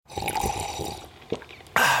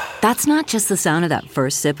That's not just the sound of that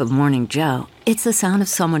first sip of Morning Joe. It's the sound of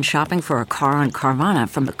someone shopping for a car on Carvana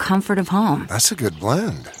from the comfort of home. That's a good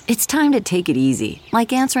blend. It's time to take it easy,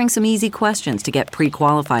 like answering some easy questions to get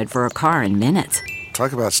pre-qualified for a car in minutes.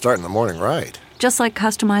 Talk about starting the morning right. Just like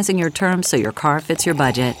customizing your terms so your car fits your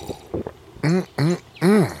budget.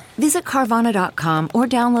 Visit Carvana.com or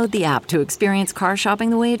download the app to experience car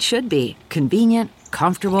shopping the way it should be. Convenient,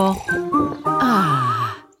 comfortable.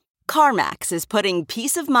 CarMax is putting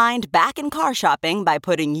peace of mind back in car shopping by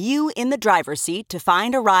putting you in the driver's seat to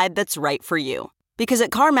find a ride that's right for you. Because at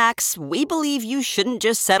CarMax, we believe you shouldn't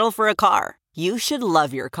just settle for a car. You should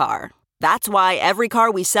love your car. That's why every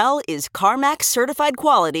car we sell is CarMax certified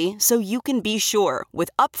quality, so you can be sure with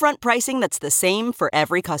upfront pricing that's the same for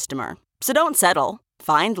every customer. So don't settle.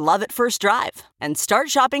 Find love at first drive and start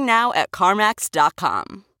shopping now at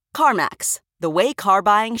CarMax.com. CarMax, the way car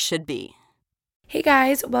buying should be. Hey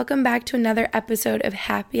guys, welcome back to another episode of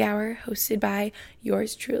Happy Hour hosted by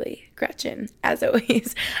yours truly, Gretchen. As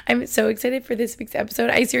always, I'm so excited for this week's episode.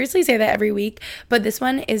 I seriously say that every week, but this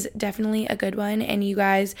one is definitely a good one, and you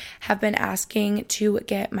guys have been asking to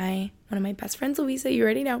get one of my best friends, Luisa, you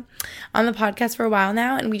already know, on the podcast for a while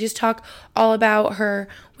now, and we just talk all about her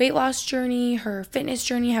weight loss journey, her fitness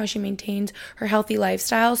journey, how she maintains her healthy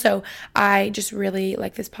lifestyle. So I just really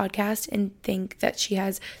like this podcast and think that she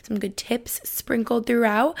has some good tips sprinkled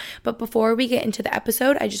throughout. But before we get into the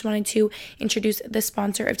episode, I just wanted to introduce the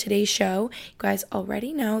sponsor of today's show. You guys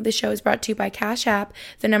already know the show is brought to you by Cash App,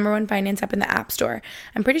 the #1 finance app in the App Store.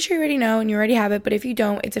 I'm pretty sure you already know and you already have it, but if you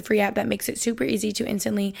don't, it's a free app that makes it super easy to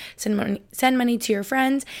instantly send money to your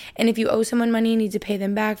friends. And if you owe someone money, you need to pay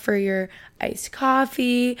them back for your iced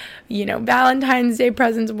coffee, Valentine's Day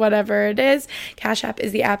presents, whatever it is, Cash App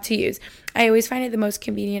is the app to use. I always find it the most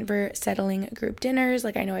convenient for settling group dinners,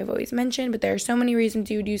 like I know I've always mentioned, but there are so many reasons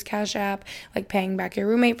you would use Cash App, like paying back your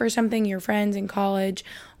roommate for something, your friends in college,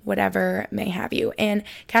 whatever may have you. And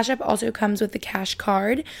Cash App also comes with the Cash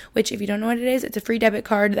Card, which if you don't know what it is, it's a free debit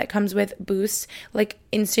card that comes with boosts, like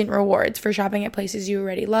instant rewards for shopping at places you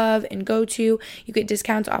already love and go to. You get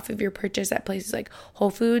discounts off of your purchase at places like Whole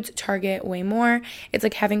Foods, Target, way more. It's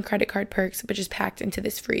like having credit card perks, but just packed into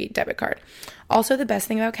this free debit card. Also, the best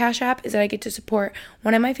thing about Cash App is that I get to support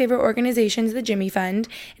one of my favorite organizations, the Jimmy Fund.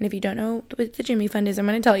 And if you don't know what the Jimmy Fund is, I'm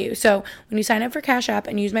going to tell you. So when you sign up for Cash App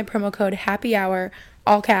and use my promo code HAPPYHOUR,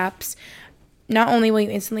 all caps, not only will you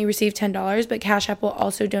instantly receive $10, but Cash App will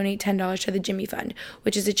also donate $10 to the Jimmy Fund,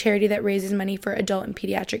 which is a charity that raises money for adult and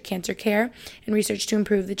pediatric cancer care and research to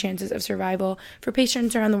improve the chances of survival for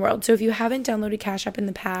patients around the world. So if you haven't downloaded Cash App in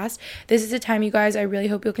the past, this is the time, you guys. I really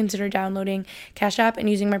hope you'll consider downloading Cash App and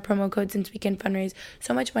using my promo code, since we can fundraise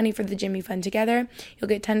so much money for the Jimmy Fund together. You'll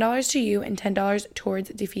get $10 to you and $10 towards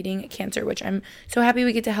defeating cancer, which I'm so happy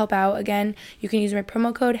we get to help out. Again, you can use my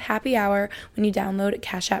promo code HAPPYHOUR when you download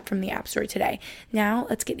Cash App from the App Store today. Now,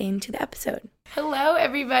 let's get into the episode. Hello,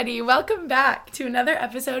 everybody. Welcome back to another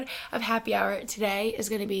episode of Happy Hour. Today is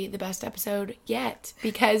going to be the best episode yet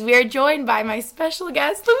because we are joined by my special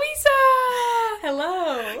guest, Luisa.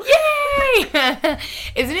 Hello. Yay!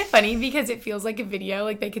 Isn't it funny because it feels like a video,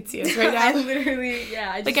 like they could see us right now? I literally,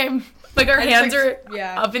 yeah. Our hands are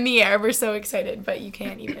up in the air. We're so excited, but you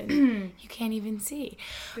can't even see.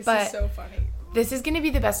 This is so funny. This is going to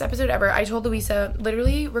be the best episode ever. I told Luisa,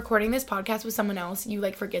 literally recording this podcast with someone else, you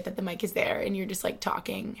forget that the mic is there and you're just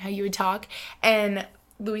talking how you would talk. And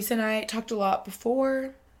Luisa and I talked a lot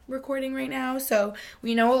before recording right now, so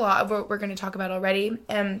we know a lot of what we're going to talk about already.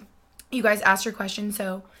 And you guys asked your questions,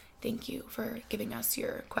 so thank you for giving us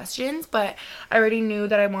your questions. But I already knew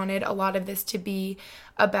that I wanted a lot of this to be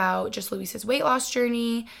about just Luisa's weight loss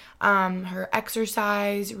journey, her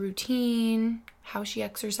exercise routine, how she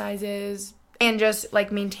exercises, and just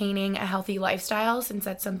maintaining a healthy lifestyle, since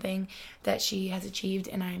that's something that she has achieved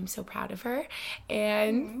and I'm so proud of her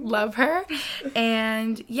and love her.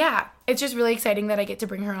 And yeah, it's just really exciting that I get to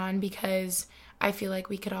bring her on because I feel like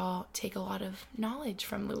we could all take a lot of knowledge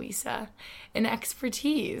from Luisa and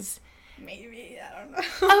expertise. Maybe, I don't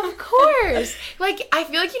know. Of course. I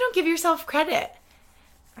feel like you don't give yourself credit.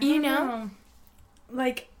 You know?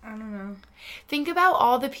 I don't know. Think about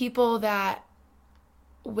all the people that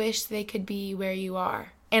wish they could be where you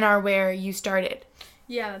are and are where you started.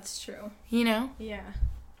 Yeah, that's true. You know? Yeah.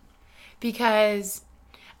 Because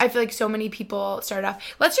I feel like so many people start off.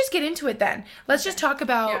 Let's just get into it then. Let's just talk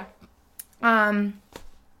about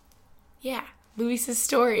Luisa's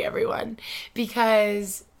story, everyone.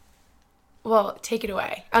 Because Well, take it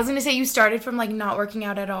away. I was going to say you started from, like, not working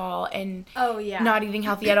out at all and not eating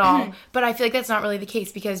healthy at all. But I feel like that's not really the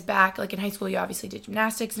case because back, like, in high school, you obviously did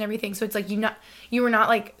gymnastics and everything. So it's like you were not,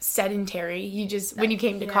 like, sedentary. You just, when you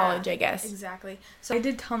came to college, I guess. Exactly. So I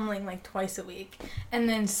did tumbling, like, twice a week. And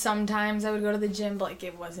then sometimes I would go to the gym, but, like,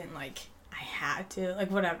 it wasn't, like, I had to. Like,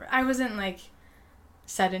 whatever. I wasn't, like,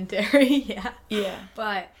 sedentary. Yeah.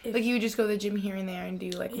 But like, you would just go to the gym here and there and do,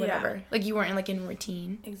 like, whatever. Yeah. Like, you weren't, like, in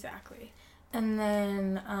routine. Exactly. And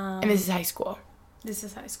then, and this is high school. This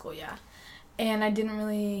is high school, yeah. And I didn't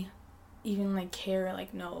really even, like, care,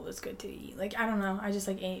 like, know it was good to eat. Like, I don't know. I just,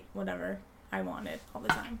 like, ate whatever I wanted all the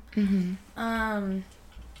time. Mm-hmm.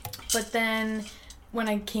 But then when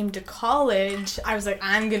I came to college, I was like,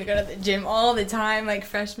 I'm going to go to the gym all the time. Like,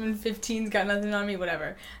 freshman 15's got nothing on me,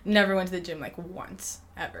 whatever. Never went to the gym, like, once,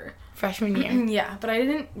 ever. Freshman year? Yeah, but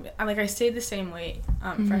I stayed the same weight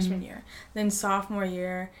freshman year. Then sophomore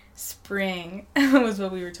year, spring was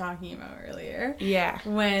what we were talking about earlier. Yeah.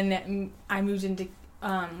 When I moved into,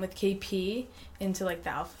 with KP, into, like, the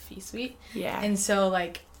Alpha Phi suite. Yeah. And so,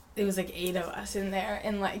 like, it was, like, 8 of us in there.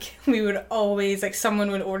 And, like, we would always, like, someone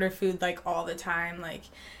would order food, like, all the time. Like,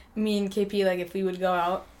 me and KP, like, if we would go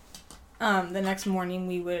out, the next morning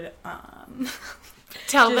we would,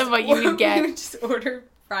 tell them what you would get. We would just order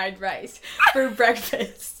fried rice for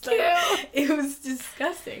breakfast. Like, it was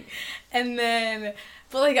disgusting. And then,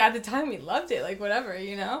 but, like, at the time we loved it, like, whatever,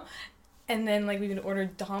 you know? And then, like, we would order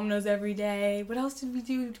Domino's every day. What else did we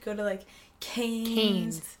do? We'd go to, like,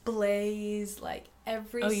 Cane's, Blaze, like,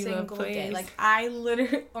 every single day. Like, I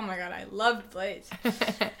literally, oh my god, I loved Blaze.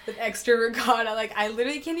 With extra ricotta. Like, I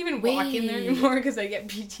literally can't even walk in there anymore because I get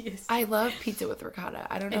PTSD. I love pizza with ricotta.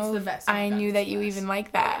 I don't know. It's the best. I knew that you even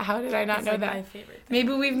like that. How did I not know that? My favorite thing.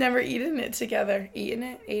 Maybe we've never eaten it together. Ate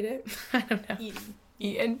it? I don't know.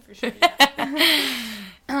 Eaten? For sure,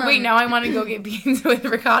 yeah. Wait, now I want to go get pizza with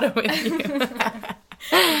ricotta with you.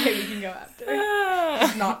 Okay, we can go after.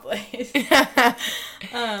 It's not Blaze.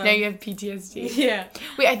 Now you have PTSD. Yeah.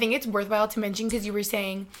 Wait, I think it's worthwhile to mention because you were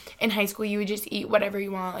saying in high school you would just eat whatever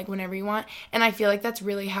you want, like whenever you want. And I feel like that's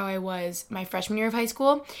really how I was my freshman year of high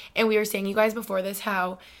school. And we were saying, you guys, before this,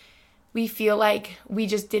 how we feel like we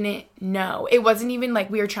just didn't know. It wasn't even like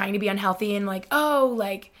we were trying to be unhealthy and like, oh,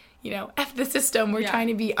 like, you know, F the system. We're trying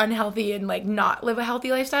to be unhealthy and, like, not live a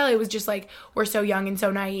healthy lifestyle. It was just, like, we're so young and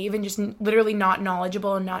so naive and just literally not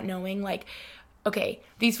knowledgeable and not knowing, like, okay,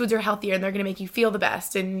 these foods are healthier and they're going to make you feel the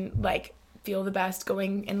best and, like, feel the best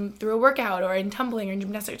going and through a workout or in tumbling or in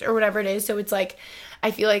gymnastics or whatever it is. So it's, like,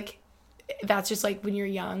 I feel like that's just, like, when you're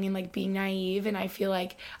young and, like, being naive. And I feel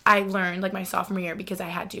like I learned, like, my sophomore year because I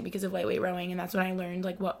had to because of lightweight rowing. And that's when I learned,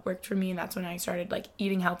 like, what worked for me. And that's when I started, like,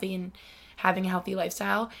 eating healthy and having a healthy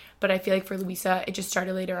lifestyle. But I feel like for Luisa, it just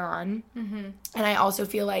started later on. Mm-hmm. And I also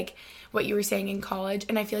feel like what you were saying in college,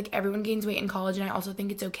 and I feel like everyone gains weight in college, and I also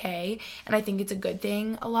think it's okay, and I think it's a good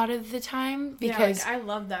thing a lot of the time, because like, I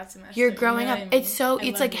love that semester. You're growing up. I mean? It's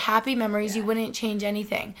like it. happy memories. You wouldn't change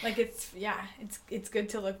anything. Like, it's good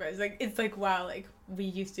to look back. It's like, wow, like, we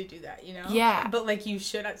used to do that, you know? Yeah. But, like, you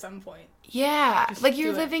should at some point. Yeah. Just like,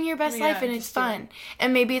 you're living your best life, and it's fun.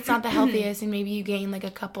 And maybe it's not the healthiest, and maybe you gain, like, a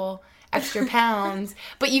couple extra pounds,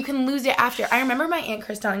 but you can lose it after. I remember my Aunt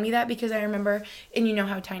Chris telling me that, because I remember, and you know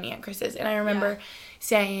how tiny Aunt Chris is, and I remember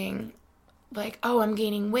saying, like, oh, I'm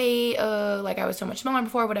gaining weight, like, I was so much smaller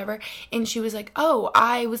before, whatever, and she was like, oh,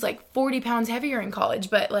 I was, like, 40 pounds heavier in college,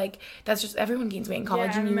 but, like, that's just, everyone gains weight in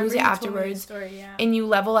college, and you lose it afterwards, and you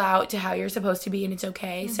level out to how you're supposed to be, and it's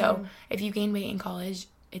okay. Mm-hmm. So, if you gain weight in college,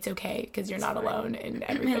 it's okay, because you're not alone, and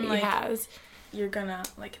everybody like, has. You're gonna,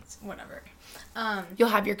 like, it's whatever. You'll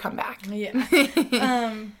have your comeback.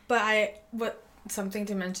 Yeah. But something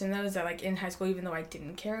to mention, though, is that, like, in high school, even though I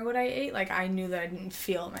didn't care what I ate, like, I knew that I didn't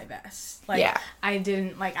feel my best. Like, I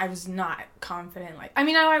didn't, like, I was not confident. Like, I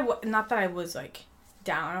mean, not that I was, like,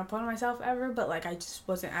 down upon myself ever, but, like, I just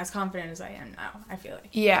wasn't as confident as I am now, I feel like.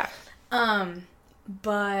 Yeah.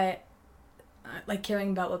 But, like,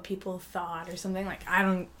 caring about what people thought or something, like,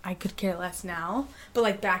 I could care less now. But,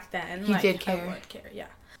 like, back then, you did care. I would care, yeah.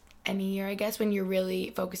 Any year, I guess, when you're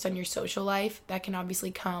really focused on your social life, that can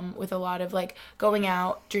obviously come with a lot of, like, going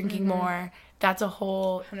out, drinking more. That's a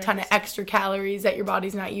whole 100%. Ton of extra calories that your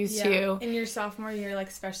body's not used to. In your sophomore year, like,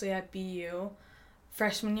 especially at BU,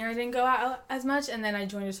 freshman year I didn't go out as much, and then I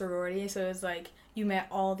joined a sorority, so it was, like, you met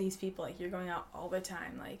all these people, like, you're going out all the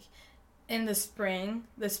time, like, in the spring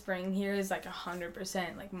here is, like,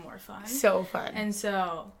 100%, like, more fun. So fun. And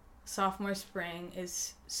so sophomore spring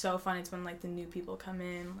is so fun. It's when, like, the new people come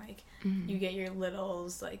in, like, you get your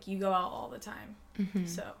littles, like, you go out all the time.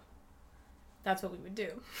 So that's what we would do.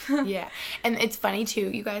 Yeah. And it's funny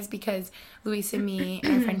too, you guys, because Luisa and me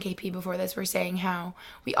and our friend KP before this were saying how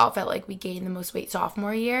we all felt like we gained the most weight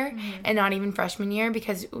sophomore year and not even freshman year,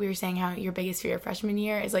 because we were saying how your biggest fear freshman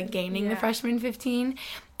year is like gaining the freshman 15.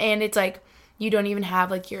 And it's like you don't even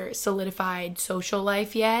have like your solidified social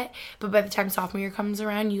life yet, but by the time sophomore year comes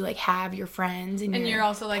around, you like have your friends and you're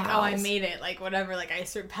also like, pals. oh, I made it, like whatever, like I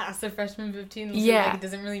surpassed the freshman 15. So, yeah, like, it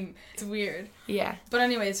doesn't really, it's weird. Yeah. But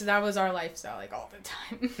anyway, so that was our lifestyle, like all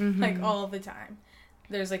the time. Like all the time.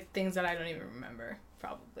 There's like things that I don't even remember,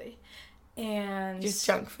 probably. And just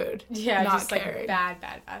junk food. Yeah, not just carried. like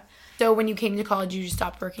bad. So when you came to college, you just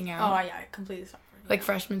stopped working out? Oh yeah, I completely stopped working like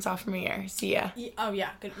freshman, sophomore year. See ya. Oh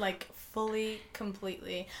yeah, like fully,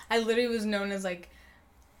 completely. I literally was known as like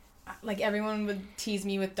everyone would tease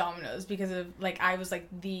me with Domino's because of like I was like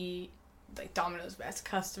the Domino's best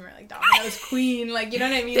customer, like Domino's queen, like you know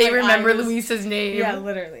what I mean? They like, remember Luisa's name. Yeah,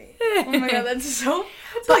 literally. Oh my god, that's so.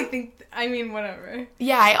 Whatever.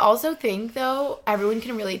 Yeah, I also think though everyone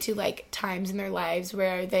can relate to like times in their lives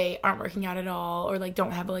where they aren't working out at all or like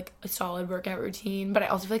don't have like a solid workout routine. But I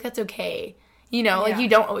also feel like that's okay. You know, like you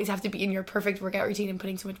don't always have to be in your perfect workout routine and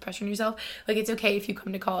putting so much pressure on yourself. Like it's okay if you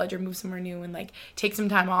come to college or move somewhere new and like take some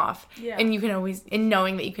time off. Yeah. And you can always, and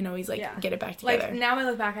knowing that you can always like get it back together. Like now I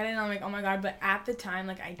look back at it and I'm like, oh my god, but at the time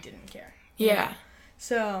like I didn't care. Yeah.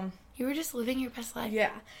 So you were just living your best life.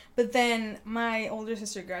 Yeah. But then my older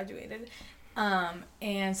sister graduated.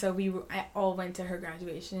 And so I all went to her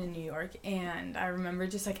graduation in New York, and I remember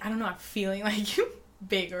just like, I don't know, feeling like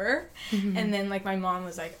bigger. And then like my mom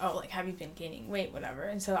was like, oh, like have you been gaining weight, whatever.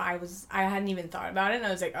 And so I hadn't even thought about it, and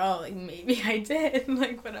I was like, oh, like maybe I did,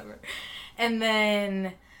 like whatever. And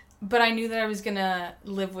then but I knew that I was gonna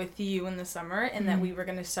live with you in the summer, and that we were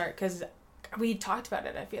gonna start, because we talked about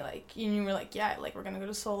it, I feel like. And you were like, yeah, like we're gonna go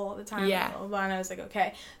to Seoul all the time. Yeah. Blah, blah, blah. And I was like,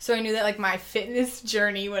 okay. So I knew that like my fitness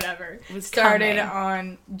journey, whatever, started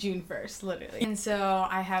on June 1st, literally. And so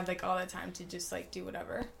I had like all the time to just like do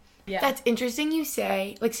whatever. Yeah. That's interesting you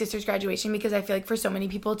say, like, sister's graduation, because I feel like for so many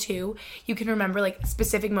people, too, you can remember, like,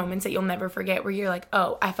 specific moments that you'll never forget where you're like,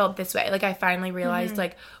 oh, I felt this way. Like, I finally realized,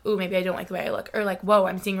 like, ooh, maybe I don't like the way I look. Or, like, whoa,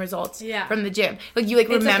 I'm seeing results from the gym. Like, you, like,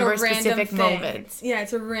 remember specific moments. Yeah,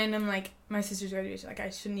 it's a random, like, my sister's graduation. Like,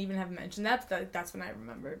 I shouldn't even have mentioned that, but that's when I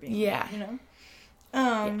remember being, you know?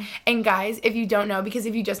 And guys, if you don't know, because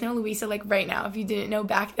if you just know Luisa like right now, if you didn't know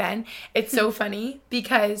back then, it's so funny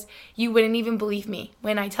because you wouldn't even believe me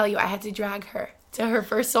when I tell you I had to drag her to her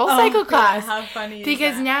first Soul Cycle class. How funny is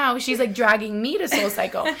because that? Now she's like dragging me to Soul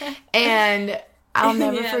Cycle. And I'll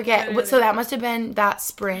never forget. Totally. So that must have been that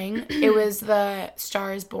spring. It was the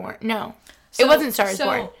Stars Born. No. It wasn't Stars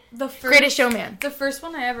Born. The first, Greatest Showman. The first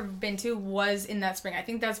one I ever been to was in that spring. I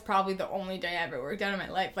think that's probably the only day I ever worked out in my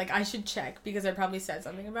life. Like, I should check because I probably said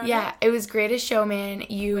something about it. Yeah, it was Greatest Showman.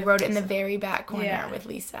 You wrote it in the very back corner with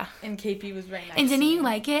Lisa. And KP was right next to me. And didn't you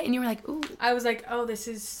like it? And you were like, ooh. I was like, oh, this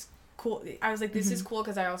is cool. I was like, this is cool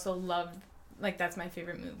because I also love, like, that's my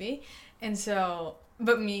favorite movie. And so...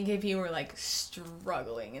 But me and KP were, like,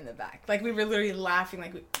 struggling in the back. Like, we were literally laughing,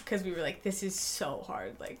 like, because we were like, this is so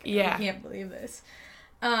hard. Like, I can't believe this.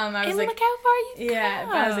 I was and like... look how far you've Yeah, come.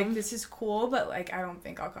 but I was like, this is cool, but, like, I don't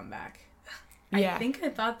think I'll come back. Yeah. I think I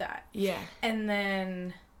thought that. Yeah. And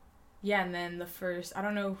then... Yeah, and then the first... I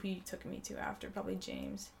don't know who you took me to after. Probably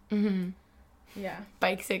James. Mm-hmm. Yeah.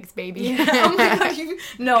 Bike 6, baby. Yeah. Oh my god,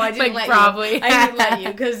 No, I didn't like, let probably. you. I didn't let you,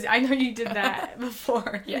 because I know you did that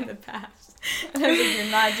before in the past. And I was like, you're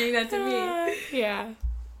not doing that to me. Yeah.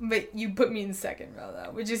 But you put me in second row,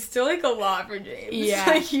 though, which is still, like, a lot for James. Yeah.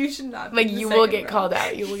 Like, you should not be like, in the you second will get row. called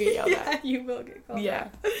out. You will get yelled at. Yeah, you will get called out.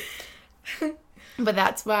 But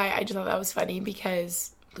that's why I just thought that was funny,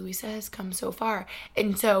 because Luisa has come so far.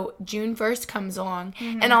 And so June 1st comes along,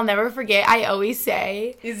 and I'll never forget, I always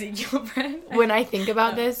say... Ezekiel bread? When I think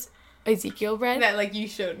about this... Ezekiel bread? That, like, you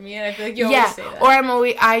showed me, and I feel like you always say that. Or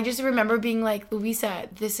I just remember being like, Luisa,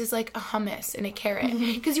 this is like a hummus and a carrot.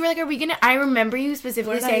 Because you were like, I remember you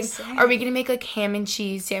specifically saying, are we going to make, like, ham and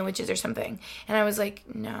cheese sandwiches or something? And I was like,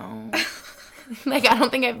 no. Like, I don't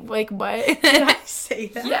think I've, like, what? Did I say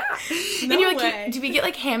that? Yeah. No and you're way. like, do we get,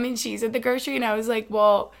 like, ham and cheese at the grocery? And I was like,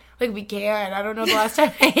 well... Like, we can. I don't know the last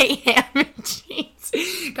time I ate ham and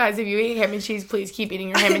cheese. Guys, if you eat ham and cheese, please keep eating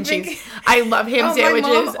your ham and cheese. I love ham sandwiches.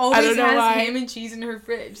 My mom always I don't know has why. ham and cheese in her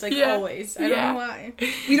fridge. Like, always. I don't know why.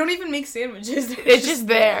 We don't even make sandwiches. It's just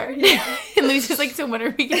there. Yeah. And Lucy's like, so when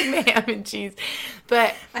are we getting the ham and cheese?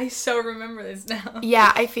 But I so remember this now.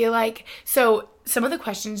 Yeah, I feel like... So... Some of the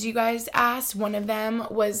questions you guys asked, one of them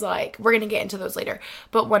was like, we're going to get into those later,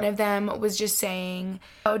 but one of them was just saying,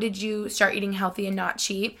 how did you start eating healthy and not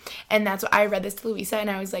cheat? And that's what I read this to Luisa, and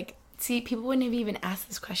I was like, see, people wouldn't have even asked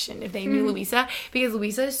this question if they knew Luisa, because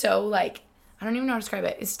Luisa is so, like, I don't even know how to describe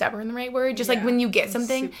it. Is stubborn the right word? Just, like, when you get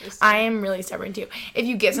something, I am really stubborn, too. If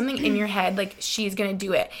you get something in your head, like, she's gonna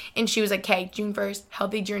do it. And she was like, okay, June 1st,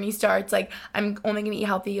 healthy journey starts. Like, I'm only gonna eat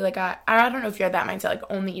healthy. Like, I don't know if you had that mindset, like,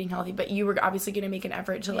 only eating healthy, but you were obviously gonna make an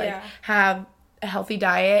effort to, like, have a healthy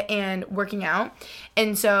diet and working out.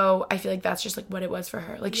 And so I feel like that's just, like, what it was for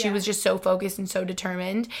her. Like, she was just so focused and so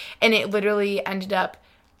determined. And it literally ended up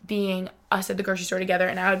being us at the grocery store together,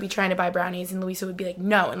 and I would be trying to buy brownies and Luisa would be like,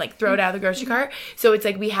 no, and like throw it out of the grocery cart. So it's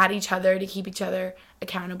like we had each other to keep each other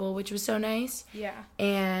accountable, which was so nice. Yeah.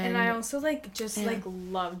 And I also like just like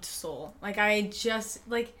loved Seoul. Like I just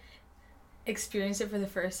like experienced it for the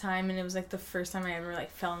first time, and it was like the first time I ever like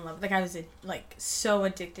fell in love. Like I was like so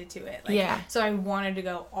addicted to it. Like, so I wanted to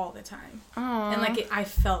go all the time. Aww. And like I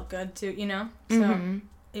felt good too, you know? So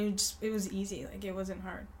it was easy. Like it wasn't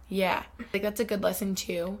hard. Yeah. Like, that's a good lesson,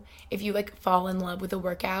 too. If you, like, fall in love with a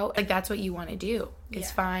workout, like, that's what you want to do,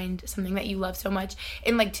 is find something that you love so much.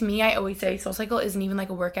 And, like, to me, I always say SoulCycle isn't even, like,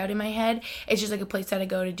 a workout in my head. It's just, like, a place that I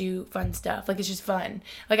go to do fun stuff. Like, it's just fun.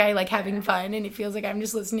 Like, I like having fun, and it feels like I'm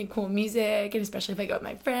just listening to cool music, and especially if I go with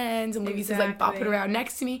my friends, and Luisa's, like, bopping around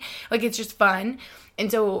next to me. Like, it's just fun.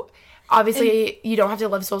 And so, obviously, you don't have to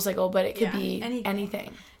love SoulCycle, but it could be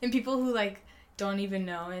anything. And people who, like, don't even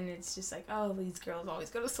know, and it's just like, oh, these girls always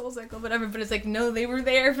go to SoulCycle, whatever. But it's like, no, they were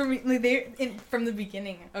there for me, like from the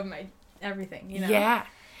beginning of my everything, you know. Yeah,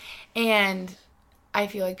 and I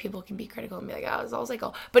feel like people can be critical and be like, oh, it's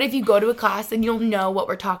SoulCycle. But if you go to a class, then you'll know what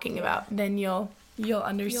we're talking about. Then you'll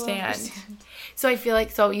understand. So I feel like,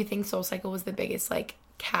 so you think SoulCycle was the biggest like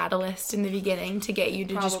catalyst in the beginning to get you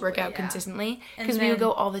to just work out consistently, because we would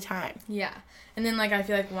go all the time. Yeah, and then like I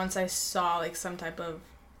feel like once I saw like some type of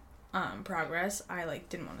progress, I like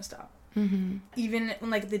didn't want to stop. Even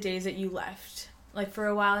like the days that you left like for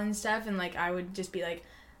a while and stuff, and like I would just be like,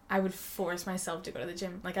 I would force myself to go to the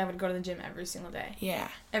gym. Like I would go to the gym every single day.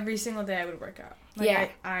 Every single day I would work out.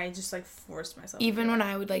 Like, I just like forced myself. Even when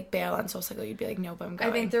I would like bail on SoulCycle, you'd be like, nope, I'm going.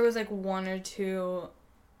 I think there was like 1 or 2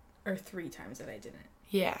 or 3 times that I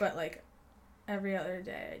didn't. But like every other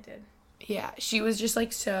day I did. She was just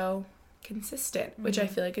like so consistent, which I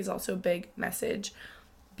feel like is also a big message.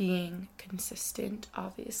 Being consistent,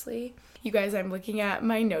 obviously. You guys, I'm looking at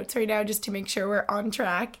my notes right now just to make sure we're on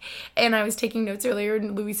track. And I was taking notes earlier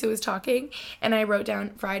and Luisa was talking. And I wrote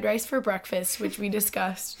down fried rice for breakfast, which we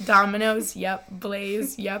discussed. Domino's, yep.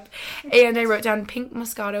 Blaze, yep. And I wrote down pink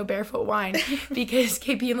Moscato barefoot wine because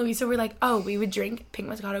KP and Luisa were like, oh, we would drink pink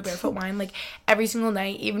Moscato barefoot wine like every single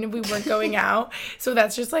night, even if we weren't going out. So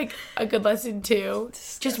that's just like a good lesson too.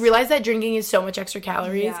 Just realize that drinking is so much extra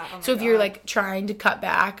calories. So if you're like trying to cut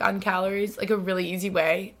back on calories, like a really easy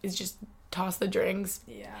way is just toss the drinks.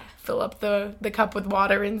 Fill up the cup with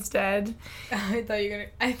water instead. I thought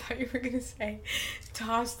you were gonna say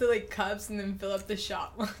toss the like cups and then fill up the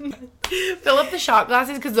shot one. Fill up the shot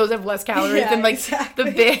glasses because those have less calories than like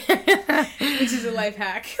the big. Which is a life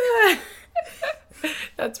hack.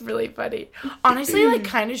 That's really funny. Honestly, like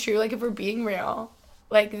kind of true. Like if we're being real.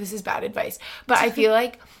 Like, this is bad advice. But I feel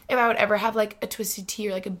like if I would ever have, like, a twisted tea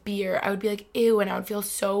or, like, a beer, I would be like, ew, and I would feel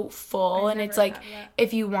so full. And it's like,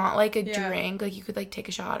 if you want, like, a drink, like, you could, like, take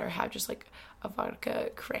a shot or have just, like, a vodka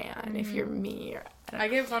crayon if you're me. Or I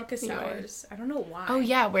get vodka sours. I don't know why. Oh,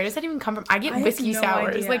 yeah. Where does that even come from? I get whiskey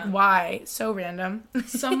sours. Idea. Like, why? So random.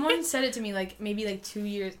 Someone said it to me, like, maybe, like, 2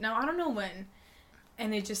 years. Now, I don't know when.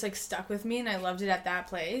 And it just, like, stuck with me, and I loved it at that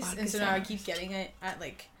place. Vodka and so now I keep getting it at,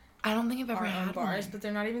 like... I don't think I've ever had bars, one. But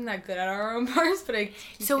they're not even that good at our own bars. But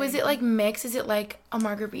so is it like mix? Is it like a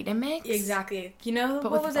margarita mix? Exactly. You know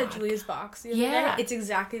what was at Julia's Box the other day? It's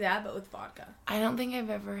exactly that, but with vodka. I don't think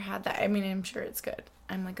I've ever had that. I mean, I'm sure it's good.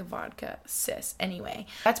 I'm like a vodka sis. Anyway,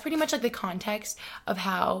 that's pretty much like the context of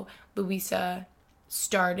how Luisa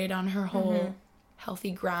started on her whole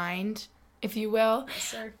healthy grind, if you will. Yes,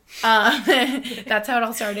 sir. That's how it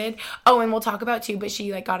all started. Oh, and we'll talk about too, but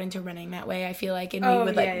she like got into running that way, I feel like, and we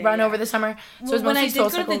would like run over the summer. So it was mostly SoulCycle running. When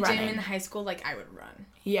I did go to the gym in high school, like I would run.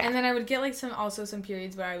 Yeah. And then I would get like some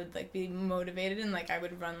periods where I would like be motivated and like I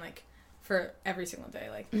would run like for every single day.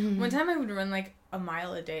 Like one time I would run like a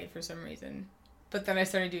mile a day for some reason. But then I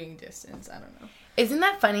started doing distance. I don't know. Isn't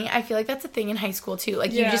that funny? I feel like that's a thing in high school, too.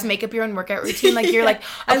 Like, you just make up your own workout routine. Like, you're like,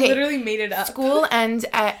 okay, I literally made it up. School ends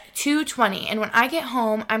at 2:20, and when I get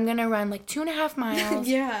home, I'm going to run, like, 2.5 miles.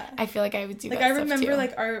 I feel like I would do that stuff, too. Like, I remember,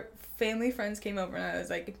 like, our family friends came over, and I was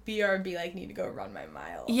like, BRB, like, need to go run my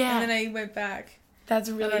mile. Yeah. And then I went back. That's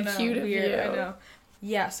really cute of you. I know.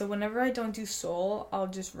 Yeah, so whenever I don't do Soul, I'll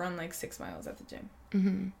just run, like, 6 miles at the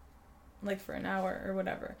gym. like for an hour or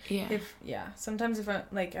whatever. Yeah. Sometimes if I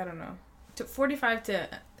like, I don't know, 45 to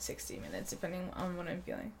 60 minutes depending on what I'm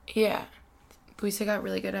feeling. Yeah. Luisa got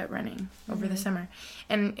really good at running over the summer.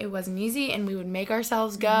 And it wasn't easy, and we would make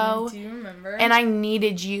ourselves go. Do you remember? And I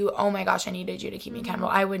needed you. Oh, my gosh, I needed you to keep me accountable.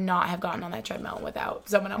 I would not have gotten on that treadmill without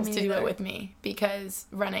someone else to do it with me, because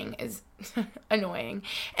running is annoying.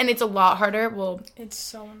 And it's a lot harder. Well, it's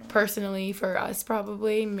so annoying. Personally, for us,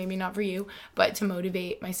 probably. Maybe not for you. But to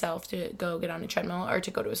motivate myself to go get on a treadmill or to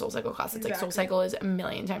go to a SoulCycle class, it's like SoulCycle is a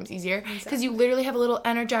million times easier. Because you literally have a little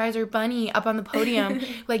Energizer bunny up on the podium,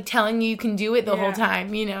 like, telling you can do it the whole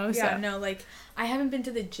time, you know? Yeah, no, like, I haven't been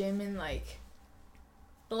to the gym in, like,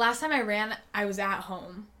 the last time I ran, I was at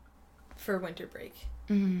home for winter break.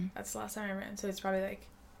 That's the last time I ran, so it's probably, like,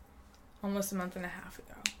 almost a month and a half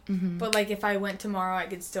ago. But, like, if I went tomorrow, I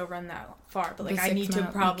could still run that far, but, like, I need to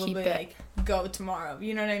probably, like, go tomorrow,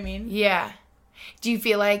 you know what I mean? Yeah. Do you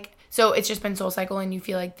feel like, so it's just been SoulCycle, and you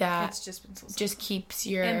feel like that it's just been SoulCycle. Just keeps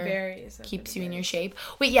your, and varies. Keeps you in your shape.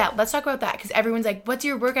 Wait, yeah, let's talk about that, because everyone's like, what's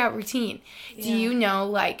your workout routine? Do you know,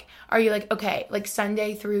 like, are you like, okay, like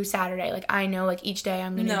Sunday through Saturday, like, I know, like, each day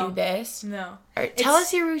I'm gonna do this? No. Or, tell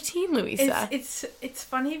us your routine, Luisa. It's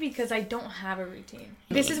funny because I don't have a routine.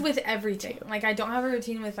 This is with everything. Like, I don't have a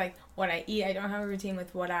routine with, like, what I eat. I don't have a routine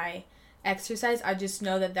with what I exercise. I just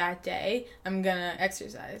know that day I'm gonna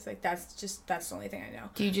exercise. Like, that's the only thing I know.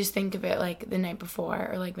 Do you just think of it like the night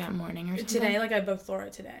before or like that morning or something? Today, like, I booked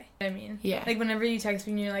Laura today. I mean, yeah, like, whenever you text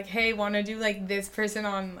me and you're like, hey, want to do like this person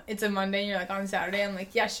on, it's a Monday and you're like, on Saturday, I'm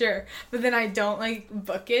like, yeah, sure. But then I don't like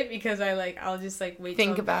book it because I'll just like wait,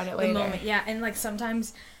 think about it later. Moment. Yeah. And like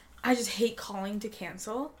sometimes I just hate calling to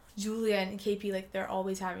cancel. Julia and KP, like, they're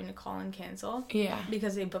always having to call and cancel. Yeah.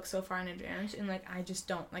 Because they book so far in advance. And, like, I just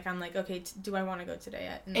don't. Like, I'm like, okay, do I want to go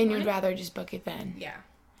today? And you'd rather just book it then? Yeah.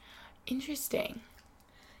 Interesting.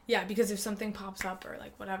 Yeah, because if something pops up or,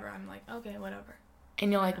 like, whatever, I'm like, okay, whatever.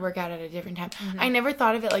 And you'll, like, work out at a different time. I never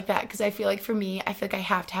thought of it like that, because I feel like for me, I feel like I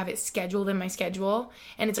have to have it scheduled in my schedule.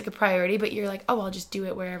 And it's, like, a priority. But you're like, oh, I'll just do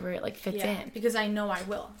it wherever it, like, fits in. Because I know I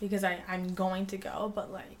will. Because I'm going to go,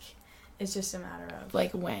 but, like, it's just a matter of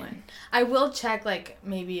like when. I will check like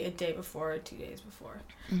maybe a day before or 2 days before.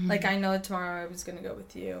 Like, I know tomorrow I was gonna go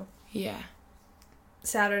with you. Yeah.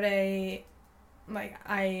 Saturday, like,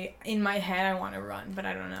 in my head I want to run, but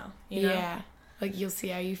I don't know. You know? Yeah. Like, you'll see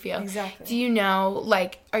how you feel. Exactly. Do you know,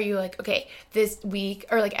 like, are you like, okay, this week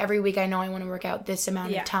or like every week I know I want to work out this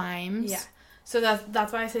amount of times? Yeah. So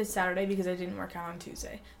that's why I said Saturday, because I didn't work out on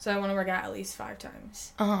Tuesday. So I want to work out at least 5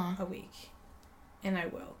 times a week, and I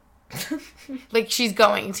will. Like, she's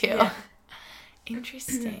going to. Yeah.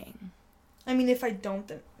 Interesting. I mean, if I don't,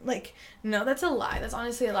 then, like, no, that's a lie. That's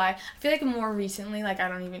honestly a lie. I feel like more recently, like,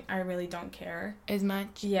 I really don't care as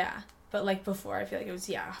much. Yeah. But, like, before, I feel like it was,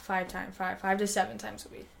 5 to 7 times a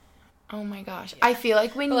week. Oh my gosh. Yeah. I feel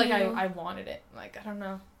like when I wanted it. Like, I don't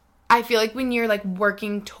know. I feel like when you're, like,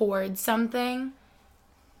 working towards something,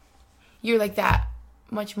 you're, like, that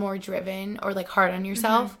much more driven or like hard on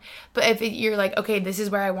yourself. But if you're like, okay, this is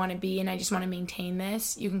where I want to be and I just want to maintain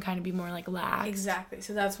this, you can kind of be more like lax. Exactly.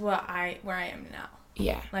 So that's where I am now.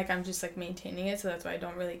 Yeah. Like, I'm just like maintaining it, so that's why I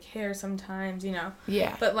don't really care sometimes, you know.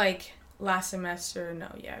 Yeah. But like last semester, no,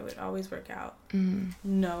 I would always work out.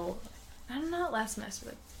 No, I don't know, last semester,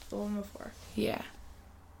 like the one before. Yeah.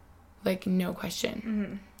 Like, no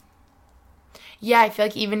question. Yeah, I feel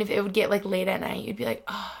like even if it would get, like, late at night, you'd be like,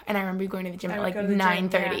 oh. And I remember you going to the gym at, like,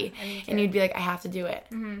 9:30. And you'd be like, I have to do it.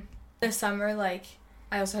 This summer, like,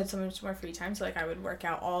 I also had so much more free time, so, like, I would work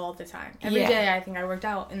out all the time. Every day, I think I worked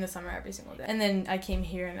out in the summer every single day. And then I came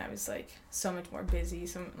here, and I was, like, so much more busy.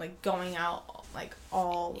 So, like, going out, like,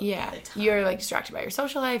 all the time. You're, like, distracted by your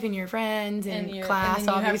social life and your friends and class, and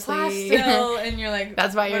obviously. You have class still, and you're like,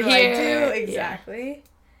 that's why you're here. What do I do? Exactly. Yeah.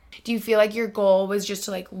 Do you feel like your goal was just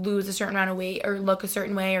to, like, lose a certain amount of weight or look a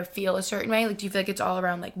certain way or feel a certain way? Like, do you feel like it's all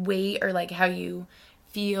around, like, weight or, like, how you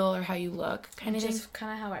feel or how you look kind of thing? Just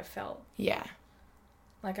kind of how I felt. Yeah.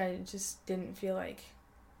 Like, I just didn't feel like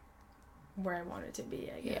where I wanted to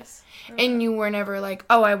be, I guess. Yeah. And you were never like,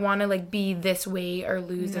 oh, I want to, like, be this weight or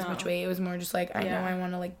lose this much weight. It was more just like, I know I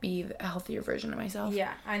want to, like, be a healthier version of myself.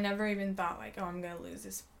 Yeah. I never even thought, like, oh, I'm going to lose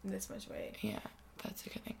this much weight. Yeah. That's a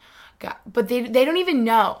good thing. God, but they don't even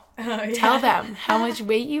know. Oh, yeah. Tell them how much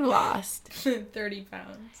weight you lost. 30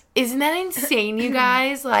 pounds. Isn't that insane, you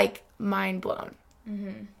guys? Like, mind blown.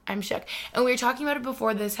 I'm shook. And we were talking about it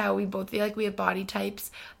before this, how we both feel like we have body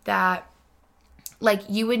types that, like,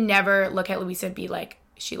 you would never look at Luisa and be like,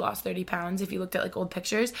 she lost 30 pounds if you looked at, like, old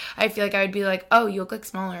pictures. I feel like I would be like, oh, you look, like,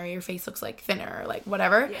 smaller, or your face looks, like, thinner, or, like,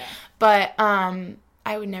 whatever. Yeah. But,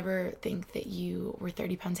 I would never think that you were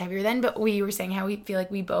 30 pounds heavier then, but we were saying how we feel like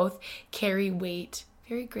we both carry weight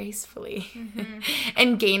very gracefully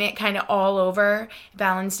and gain it kind of all over,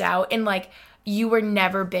 balanced out. And, like, you were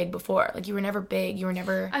never big before. Like, you were never big. You were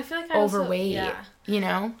never I feel like overweight, you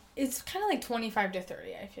know? It's kind of like 25 to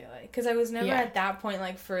 30, I feel like. Because I was never at that point,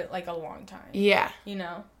 like, for, like, a long time. Yeah. You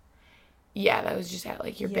know? Yeah, that was just at,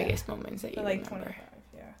 like, your biggest moments that you like remember.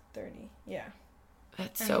 25, 30, yeah.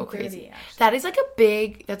 That's so crazy. 30, that is, like,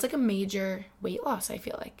 that's, like, a major weight loss, I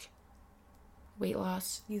feel like. Weight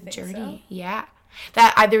loss journey. So? Yeah.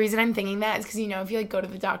 The reason I'm thinking that is because, you know, if you, like, go to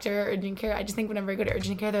the doctor or urgent care, I just think whenever I go to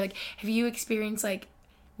urgent care, they're like, have you experienced, like,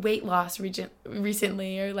 weight loss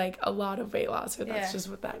recently, or, like, a lot of weight loss? Or that's just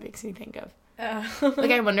what that makes me think of.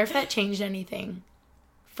 Like, I wonder if that changed anything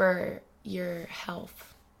for your health.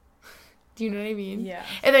 Do you know what I mean? Yeah.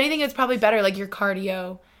 If anything, it's probably better. Like, your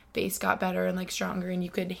cardio base got better and, like, stronger, and you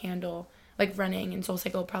could handle, like, running and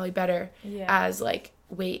SoulCycle probably better as, like,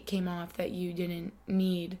 weight came off that you didn't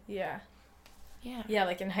need. Yeah. Yeah. Yeah,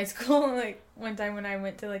 like, in high school, like, one time when I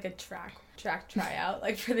went to, like, a track tryout,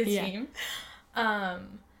 like, for the team,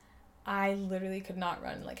 I literally could not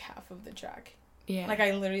run, like, half of the track. Yeah. Like,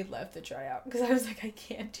 I literally left the tryout because I was like, I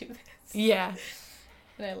can't do this. Yeah.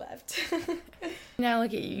 And I left. Now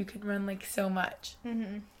look at you. You can run, like, so much.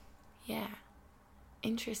 Mm-hmm. Yeah.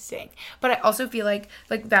 Interesting. But I also feel like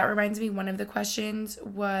that reminds me, one of the questions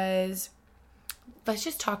was, let's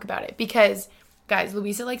just talk about it. Because, guys,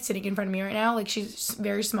 Luisa, like, sitting in front of me right now, like, she's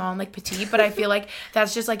very small and, like, petite. But I feel like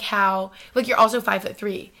that's just, like, how, like, you're also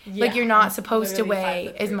 5'3". Yeah, like, you're not supposed to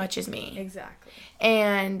weigh as much as me. Exactly.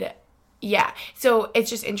 And... yeah. So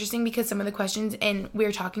it's just interesting because some of the questions, and we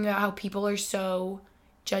were talking about how people are so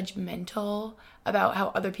judgmental about how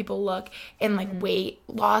other people look and, like, weight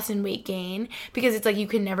loss and weight gain, because it's like you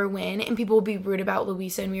can never win, and people will be rude about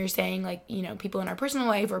Luisa. And we were saying, like, you know, people in our personal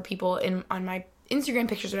life or people on my Instagram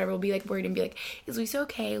pictures or whatever will be, like, worried and be like, is Luisa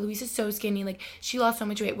okay? Luisa's so skinny. Like, she lost so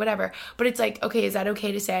much weight, whatever. But it's like, okay, is that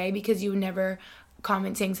okay to say? Because you would never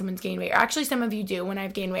comment saying someone's gained weight. Or actually, some of you do. When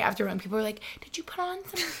I've gained weight after run, people are like, did you put on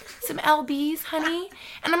some LBs, honey?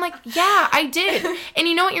 And I'm like, yeah, I did. And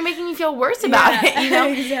you know what? You're making me feel worse about it, you know?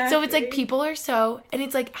 Exactly. So it's like, people are so, and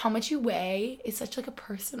it's like, how much you weigh is such, like, a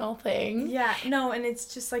personal thing. Yeah, no, and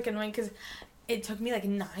it's just, like, annoying because it took me, like,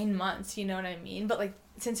 9 months, you know what I mean? But, like,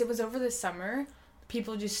 since it was over the summer,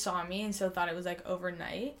 people just saw me and so thought it was, like,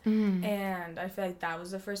 overnight. Mm-hmm. And I feel like that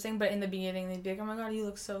was the first thing. But in the beginning, they'd be like, oh my God, you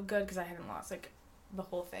look so good, because I hadn't lost, like, the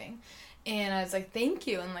whole thing. And I was like, thank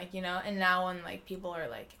you. And, like, you know, and now when, like, people are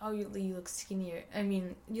like, oh, you look skinnier. I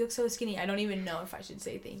mean, you look so skinny. I don't even know if I should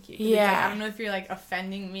say thank you. Yeah. Like, I don't know if you're, like,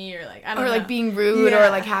 offending me or, like, I don't know. Or, like, being rude or,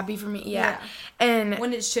 like, happy for me. Yeah. And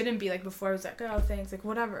when it shouldn't be, like, before I was like, oh, thanks. Like,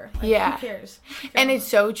 whatever. Like, who cares? And it's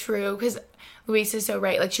so true, because Luisa's so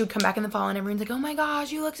right. Like, she would come back in the fall and everyone's like, oh my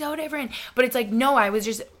gosh, you look so different. But it's like, no, I was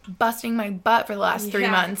just busting my butt for the last 3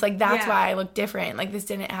 months. Like, that's why I look different. Like, this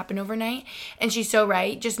didn't happen overnight. And she's so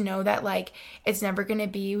right. Just know that, like, it's never going to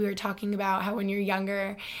be, we were talking about how when you're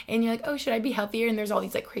younger and you're like, oh, should I be healthier? And there's all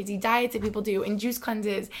these, like, crazy diets that people do and juice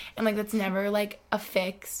cleanses. And, like, that's never, like, a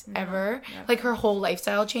fix ever. Never. Like, her whole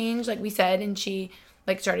lifestyle changed, like we said, and she,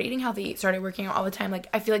 like, started eating healthy, started working out all the time. Like,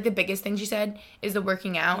 I feel like the biggest thing she said is the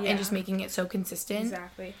working out and just making it so consistent.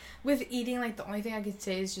 Exactly. With eating, like, the only thing I could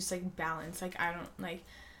say is just, like, balance. Like, I don't, like,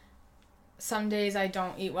 some days I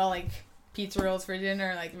don't eat well, like, pizza rolls for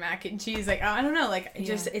dinner, like, mac and cheese. Like, I don't know. Like,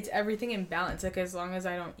 just, it's everything in balance. Like, as long as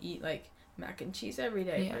I don't eat, like, mac and cheese every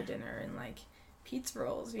day for dinner and, like, pizza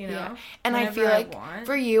rolls, you know? Yeah. And I feel like,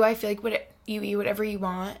 for you, I feel like you eat whatever you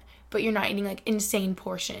want, but you're not eating, like, insane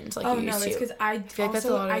portions like you used to. Oh, no, it's because I feel like that's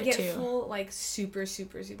a lot of I get full, like, super,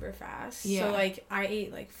 super, super fast. Yeah. So, like, I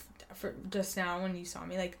ate, like, for just now when you saw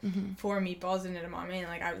me, like, 4 meatballs and edamame, and,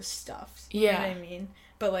 like, I was stuffed. Yeah. You know what I mean?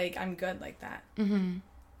 But, like, I'm good like that. Mm-hmm.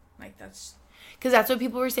 Like, that's... Because that's what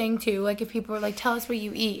people were saying, too. Like, if people were like, tell us what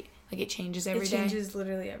you eat. Like, it changes every day. It changes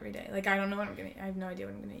literally every day. Like, I don't know what I'm going to eat. I have no idea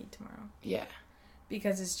what I'm going to eat tomorrow. Yeah.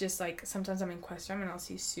 Because it's just, like, sometimes I'm in Questrom and I'll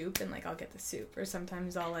see soup and, like, I'll get the soup. Or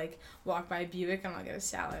sometimes I'll, like, walk by Buick and I'll get a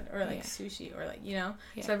salad. Or, like, sushi. Or, like, you know?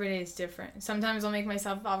 Yeah. So every day is different. Sometimes I'll make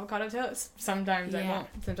myself avocado toast. Sometimes I won't.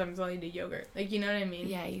 Sometimes I'll eat a yogurt. Like, you know what I mean?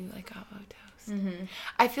 Yeah, you like avocado toast. Mm-hmm.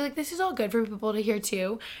 I feel like this is all good for people to hear,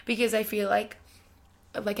 too. Because I feel like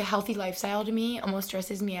a healthy lifestyle to me almost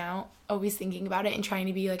stresses me out, always thinking about it and trying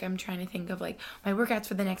to be like, I'm trying to think of, like, my workouts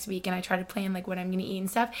for the next week, and I try to plan, like, what I'm gonna eat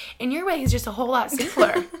and stuff. And your way is just a whole lot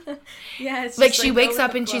simpler. Yeah, it's like, she wakes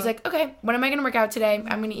up and she's like, okay, what am I gonna work out today?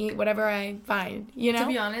 I'm gonna eat whatever I find, you know? To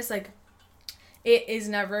be honest, like, it is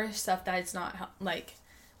never stuff that it's not, like,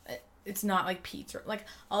 pizza. Like,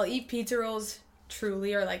 I'll eat pizza rolls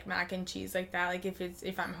Truly or like mac and cheese like that, like if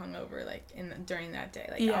I'm hungover like during that day,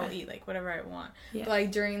 like I'll eat like whatever I want. But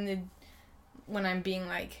like when I'm being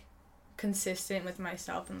like consistent with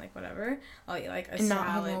myself and like whatever, I'll eat like a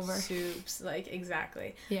salad, soups, like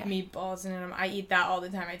exactly, meatballs, and I eat that all the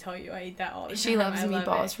time. I tell you, I eat that all the time. She loves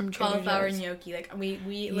meatballs from Trader Joe's. Cauliflower gnocchi, like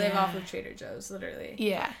we live off of Trader Joe's, literally.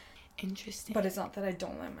 Yeah, interesting. But it's not that I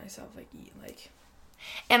don't let myself like eat like.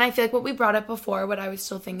 And I feel like what we brought up before, what I was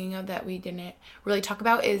still thinking of that we didn't really talk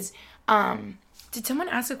about is, did someone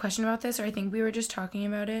ask a question about this? Or I think we were just talking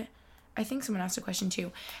about it. I think someone asked a question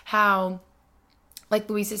too. How, like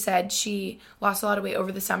Luisa said, she lost a lot of weight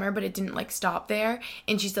over the summer, but it didn't like stop there.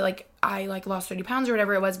 And she said like, I like lost 30 pounds or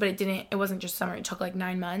whatever it was, but it wasn't just summer. It took like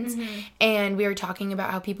 9 months. And we were talking about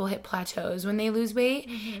how people hit plateaus when they lose weight.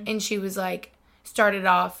 And she was like, started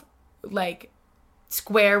off like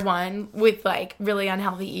square one with like really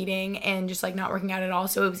unhealthy eating and just like not working out at all,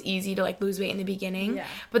 so it was easy to like lose weight in the beginning,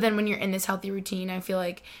 but then when you're in this healthy routine, I feel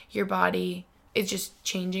like your body is just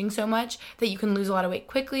changing so much that you can lose a lot of weight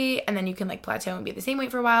quickly, and then you can like plateau and be at the same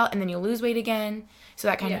weight for a while, and then you'll lose weight again. So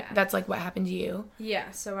that kind of that's like what happened to you.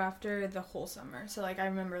 So after the whole summer, so like I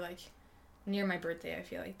remember like near my birthday, I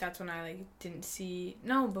feel like that's when I like didn't see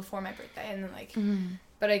before my birthday, and then like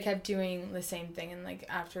but I kept doing the same thing, and, like,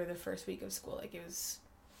 after the first week of school, like, it was,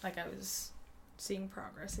 like, I was seeing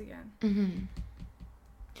progress again.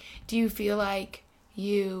 Do you feel like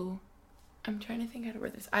I'm trying to think how to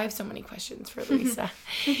word this. I have so many questions for Luisa.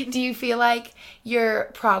 Do you feel like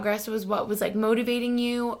your progress was what was, like, motivating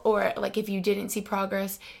you? Or, like, if you didn't see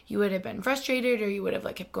progress, you would have been frustrated, or you would have,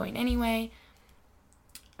 like, kept going anyway?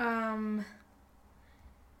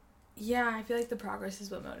 Yeah, I feel like the progress is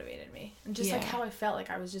what motivated me. And just, like, how I felt. Like,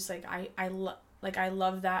 I was just, like, I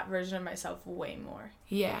love that version of myself way more.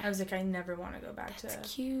 Yeah. I was, like, I never want to go back to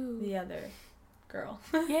cute. The other girl.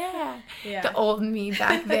 Yeah. The old me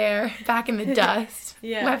back there, back in the dust.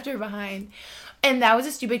 Left her behind. And that was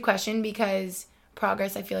a stupid question because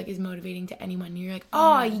progress, I feel like, is motivating to anyone. You're like,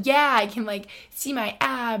 oh, yeah, I can, like, see my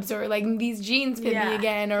abs, or, like, these jeans fit me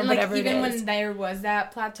again, or and, whatever like, it is. Even when there was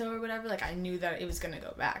that plateau or whatever, like, I knew that it was going to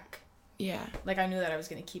go back. Yeah. Like, I knew that I was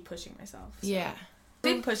going to keep pushing myself. So. Yeah. I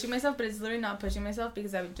say pushing myself, but it's literally not pushing myself,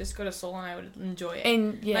 because I would just go to Seoul and I would enjoy it.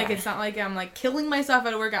 And, like, it's not like I'm, like, killing myself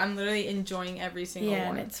at work. I'm literally enjoying every single one. Yeah,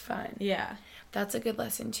 and it's fun. Yeah. That's a good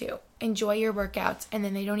lesson, too. Enjoy your workouts, and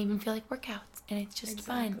then they don't even feel like workouts, and it's just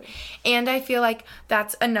fun. And I feel like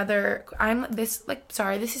that's another, this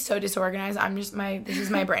is so disorganized. This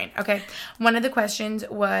is my brain, okay? One of the questions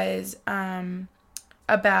was,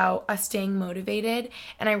 about us staying motivated,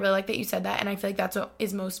 and I really like that you said that, and I feel like that's what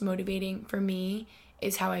is most motivating for me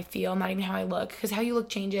is how I feel, not even how I look, because how you look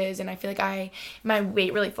changes, and I feel like my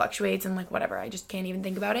weight really fluctuates, and like whatever, I just can't even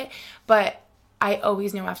think about it, but I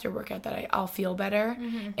always know after a workout that I'll feel better,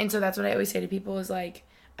 and so that's what I always say to people is like,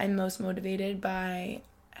 I'm most motivated by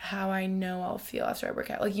how I know I'll feel after I work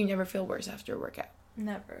out. Like, you never feel worse after a workout.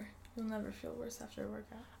 Never. You'll never feel worse after a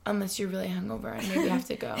workout. Unless you're really hungover and maybe have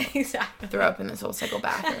to go throw up in the SoulCycle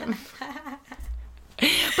bathroom.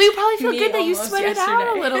 But you probably feel good that you sweated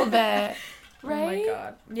out a little bit. Right? Oh my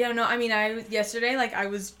god. Yeah, no, I mean, yesterday, like, I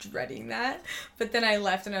was dreading that, but then I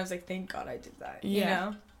left and I was like, thank God I did that, you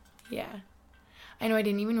know? Yeah. I know, I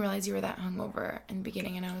didn't even realize you were that hungover in the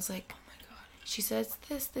beginning, and I was like, oh my god. She says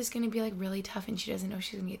this is going to be, like, really tough, and she doesn't know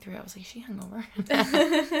she's going to get through it. I was like, is she hungover?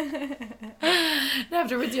 And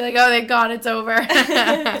afterwards, you're like, oh, thank God, it's over.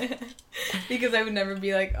 Because I would never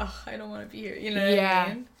be like, oh, I don't want to be here, you know what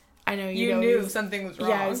I mean? I know. You knew something was wrong.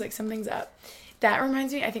 Yeah, I was like, something's up. That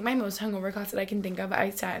reminds me, I think my most hungover class that I can think of, I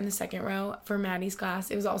sat in the second row for Maddie's class.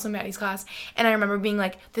 It was also Maddie's class. And I remember being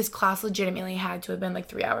like, this class legitimately had to have been like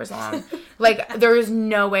 3 hours long. Like, there is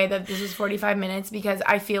no way that this was 45 minutes, because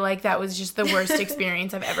I feel like that was just the worst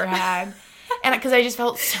experience I've ever had. And because I just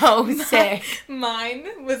felt so sick.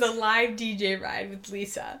 Mine was a live DJ ride with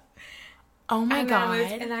Lisa. Oh my God.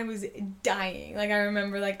 And I was dying. Like, I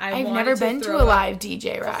remember, like, I've never been to a live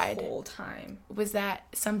DJ ride. The whole time. Was that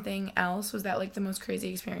something else? Was that, like, the most crazy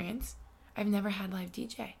experience? I've never had live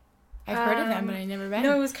DJ. I've heard of them, but I've never been.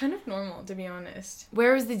 No, it was kind of normal, to be honest.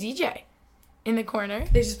 Where was the DJ? In the corner?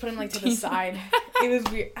 They just put him, like, to the side. It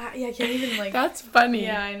was weird. Yeah, I can't even, like... That's funny.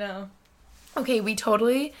 Yeah, I know. Okay, we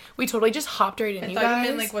totally just hopped right in, you guys. I thought you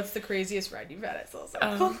meant, like, what's the craziest ride you've had at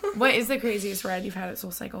SoulCycle? What is the craziest ride you've had at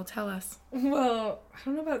SoulCycle? Tell us. Well, I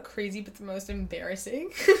don't know about crazy, but the most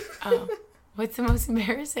embarrassing. Oh. What's the most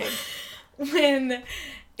embarrassing? When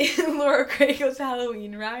Laura Craig's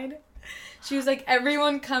Halloween ride, she was like,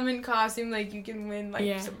 everyone come in costume, like, you can win,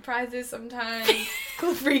 like, some prizes sometimes,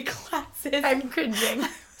 free classes. I'm cringing.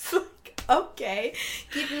 Like, Okay.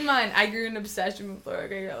 Keep in mind, I grew an obsession with Florida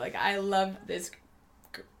Girl. Like, I loved this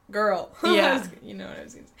girl. Yeah. You know what I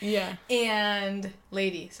was going to say. Yeah. And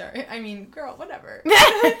lady, sorry. I mean, girl, whatever.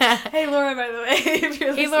 Hey, Laura, by the way, if you're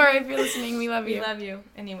listening. Hey, Laura, if you're listening, we love you. We love you.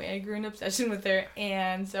 Anyway, I grew an obsession with her,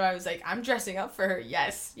 and so I was like, I'm dressing up for her.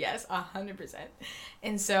 Yes, 100%.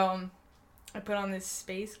 And so I put on this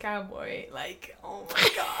space cowboy, like, oh my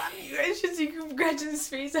god, you guys should see Gretchen's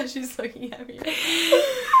face as she's looking at me.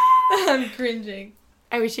 I'm cringing.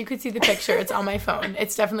 I wish you could see the picture. It's on my phone.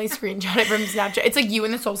 It's definitely screenshotted from Snapchat. It's like you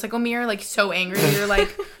in the SoulCycle mirror, like so angry. You're like,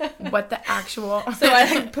 what the actual? So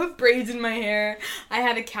I like put braids in my hair. I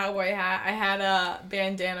had a cowboy hat. I had a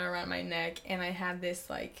bandana around my neck, and I had this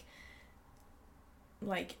like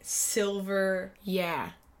silver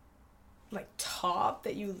top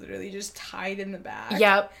that you literally just tied in the back.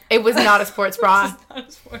 Yep. It was not a sports bra. It was not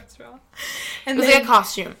a sports bra. And it was like a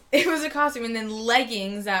costume. It was a costume, and then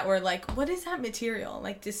leggings that were like, what is that material?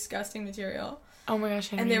 Like disgusting material. Oh my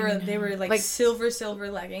gosh! And they were like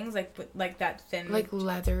silver leggings, like that thin, like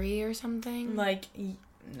leathery or something. Like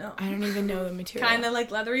no, I don't even know the material. Kind of like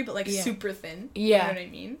leathery, but like super thin. Yeah, you know what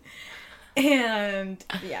I mean. And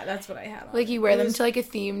yeah, that's what I had on. Like you wear them to like a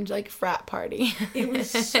themed like frat party. It was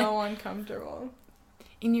so uncomfortable.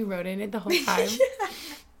 And you rode in it the whole time? Yeah.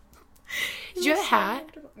 Did you have a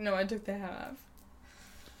hat? No, I took the hat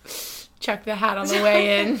off. Chuck the hat on the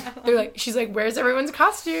way in. She's like, where's everyone's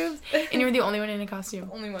costumes? And you were the only one in a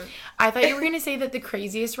costume. Only one. I thought you were going to say that the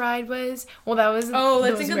craziest ride was, that was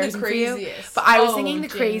let's think of the craziest. But I was thinking the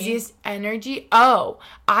craziest energy.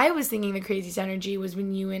 I was thinking the craziest energy was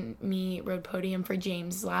when you and me rode podium for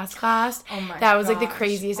James' last class. Oh my god. That was like the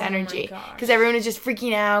craziest energy. Because everyone was just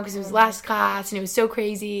freaking out because it was last class and it was so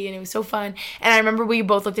crazy and it was so fun. And I remember we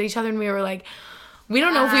both looked at each other and we were like, we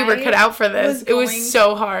don't know if we were cut out for this. It was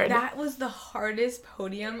so hard. That was the hardest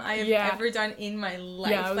podium I have ever done in my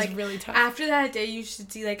life. Yeah, it was really tough. After that day, you should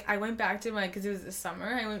see, I went back to because it was the summer,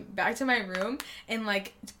 I went back to my room and,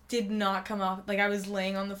 did not come off. I was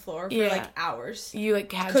laying on the floor for, hours. You, had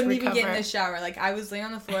couldn't to even get in the shower. I was laying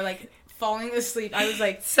on the floor, falling asleep. I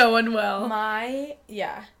was, so unwell. I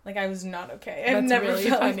was not okay. I've never really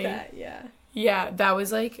felt funny. Like that, yeah. Yeah, that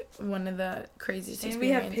was, one of the craziest experiences. And we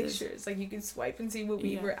have pictures. You can swipe and see what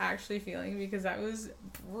we were actually feeling because that was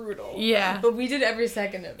brutal. Yeah. But we did every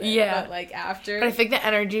second of it. Yeah. But, after... But I think the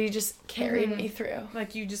energy just carried me through.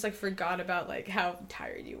 You just, forgot about, how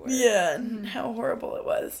tired you were. Yeah, and how horrible it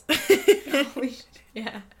was.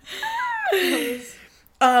 Yeah.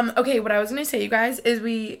 Okay, what I was going to say, you guys, is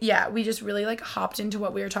we just really, hopped into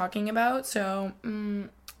what we were talking about, so...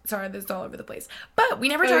 Sorry, this is all over the place. But we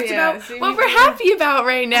never talked about what we're happy about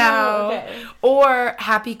right now. Oh, okay. Or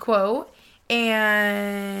happy quote.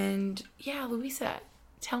 And yeah, Luisa,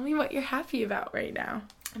 tell me what you're happy about right now.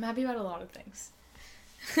 I'm happy about a lot of things.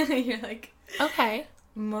 You're okay.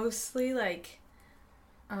 Mostly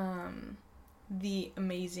the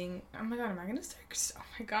amazing. Oh my god, am I gonna start? Oh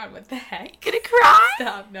my god, what the heck? Gonna cry?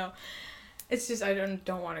 Stop, no. It's just I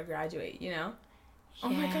don't want to graduate, you know? Yeah. Oh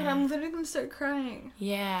my god, I'm literally gonna start crying.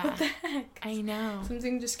 Yeah. What the heck? I know.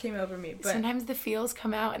 Something just came over me. But sometimes the feels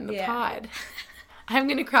come out in the pod. I'm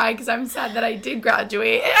gonna cry because I'm sad that I did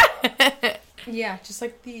graduate. Yeah, just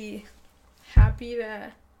the happy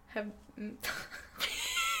to have.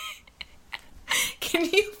 Can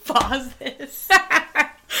you pause this?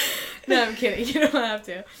 No, I'm kidding. You don't have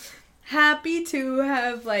to. Happy to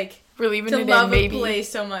have we're leaving to it love in, a place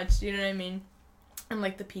so much. You know what I mean? And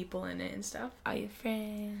the people in it and stuff. All your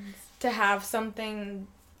friends. To have something,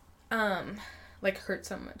 hurt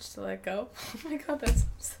so much to let go. Oh my god, that's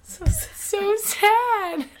so sad. So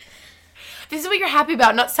sad. This is what you're happy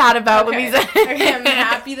about, not sad about. Okay. Luisa. Okay, I'm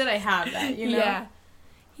happy that I have that. You know. Yeah.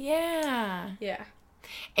 Yeah. Yeah.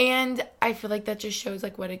 And I feel like that just shows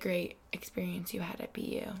what a great experience you had at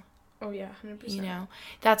BU. Oh yeah, 100%. You know,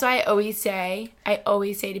 that's why I always say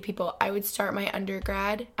to people, I would start my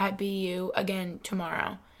undergrad at BU again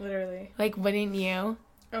tomorrow. Literally. Wouldn't you?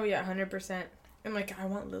 Oh yeah, 100%. And I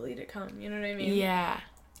want Lily to come. You know what I mean? Yeah.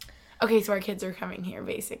 Okay, so our kids are coming here,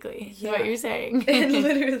 basically. Yeah. Is what you're saying.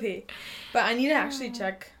 Literally. But I need to actually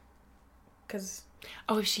check, because...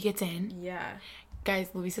 Oh, if she gets in? Yeah. Guys,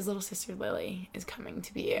 Luisa's little sister, Lily, is coming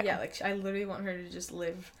to BU. Yeah, I literally want her to just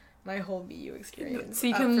live my whole BU experience. So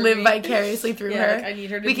you can live vicariously through her. I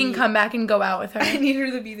need her to We can come back and go out with her. I need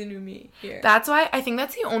her to be the new me here. That's why, I think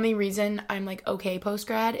that's the only reason I'm okay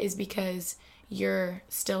post-grad is because you're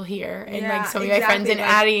still here. And so many of my friends and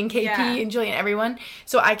Addie and KP and Julie and everyone.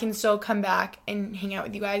 So I can still come back and hang out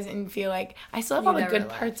with you guys and feel I still have all the good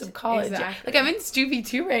parts of college. Exactly. I'm in Stuvie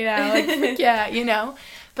too right now. Yeah, you know.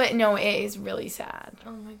 But no, it is really sad.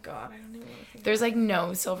 Oh my God, I don't even want to think. There's like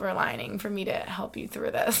no silver lining for me to help you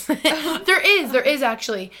through this. There is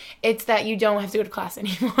actually. It's that you don't have to go to class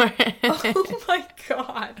anymore. Oh my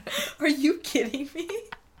God, are you kidding me?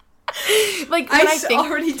 Like when I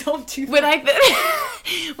already don't do that.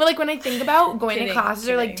 When when I think about going to classes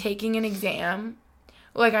or like taking an exam,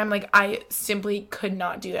 like I'm like I simply could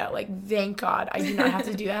not do that. Like thank God I do not have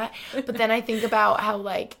to do that. But then I think about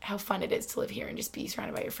how fun it is to live here and just be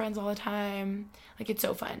surrounded by your friends all the time. Like it's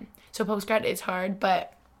so fun. So postgrad is hard,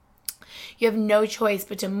 but you have no choice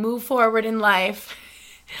but to move forward in life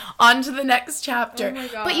on to the next chapter. Oh my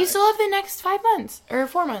gosh. But you still have the next 5 months or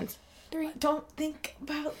 4 months. 3. Don't think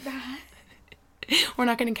about that. We're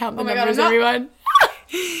not going to count the numbers, everyone.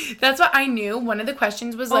 That's what I knew. One of the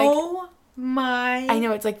questions was like... Oh my... I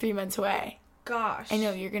know, it's like 3 months away. Gosh. I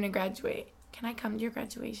know, you're going to graduate. Can I come to your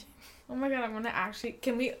graduation? Oh my God, I'm going to actually...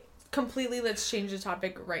 Can we completely... Let's change the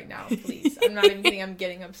topic right now, please. I'm not even kidding. I'm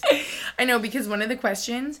getting upset. I know, because one of the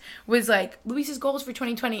questions was like, Luisa's goals for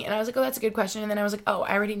 2020. And I was like, oh, that's a good question. And then I was like, oh,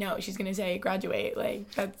 I already know. She's going to say graduate.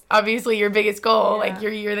 Like, that's obviously your biggest goal. Yeah. Like,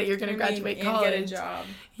 your year that you're going to graduate college. And get a job.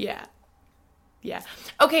 Yeah. Yeah.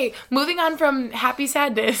 Okay, moving on from happy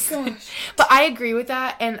sadness. Gosh. But I agree with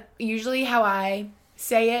that. And usually how I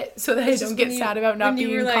say it so that I don't get sad about not being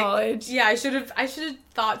in college. Yeah, I should have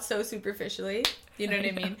thought so superficially. You know what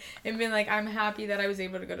I mean? And been like, I'm happy that I was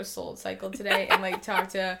able to go to Soul Cycle today and like talk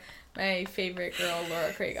to my favorite girl,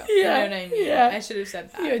 Laura Crago. Yeah, you know what I mean? Yeah. I should have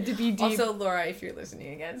said that. You had to be deep. Also, Laura, if you're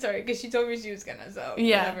listening again, sorry, because she told me she was gonna, so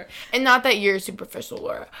yeah. Whatever. And not that you're superficial,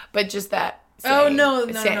 Laura, but just that. No,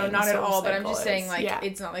 not at all. But I'm just saying, like, yeah.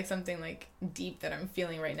 It's not like something like deep that I'm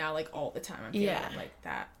feeling right now, like all the time. I'm feeling like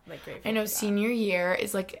that, like grateful. I know senior year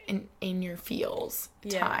is like an in your feels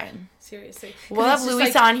time. Seriously, we'll have Luisa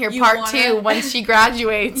like, on here part 2 once she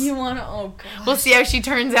graduates. You wanna? Oh God. We'll see how she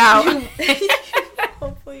turns out.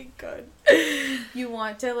 Hopefully good. You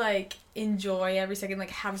want to like enjoy every second,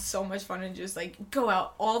 like have so much fun and just like go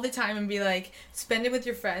out all the time and be like spend it with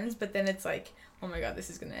your friends, but then it's like, oh my God, this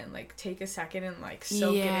is gonna end. Like take a second and like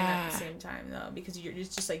soak it in at the same time though, because you're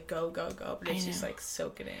just like go, but it's just like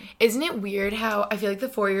soak it in. Isn't it weird how I feel like the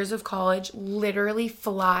 4 years of college literally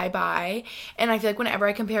fly by, and I feel like whenever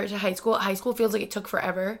I compare it to high school feels like it took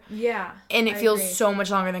forever. Yeah. And it feels so much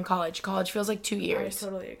longer than college. College feels like 2 years. I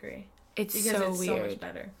totally agree. It's because so it's weird. So much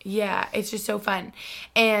better. Yeah, it's just so fun.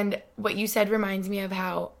 And what you said reminds me of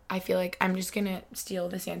how I feel like I'm just going to steal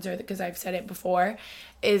this answer because I've said it before,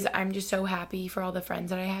 is I'm just so happy for all the friends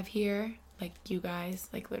that I have here. Like you guys,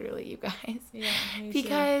 like literally you guys. Yeah, me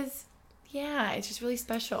because, yeah, it's just really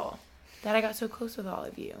special that I got so close with all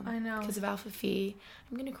of you. I know. Because of Alpha Phi.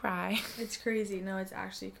 I'm going to cry. It's crazy. No, it's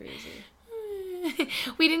actually crazy.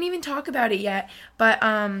 We didn't even talk about it yet, but,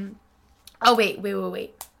 oh,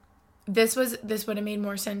 wait. This would have made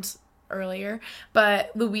more sense earlier,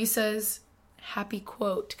 but Luisa's happy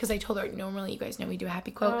quote, because I told her normally you guys know we do a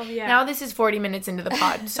happy quote. Oh, yeah. Now this is 40 minutes into the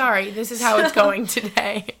pod. Sorry, this is how it's going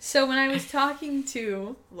today. So when I was talking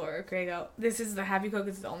to Laura Crago, this is the happy quote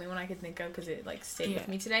because it's the only one I could think of because it like stayed with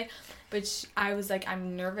me today. But I was like,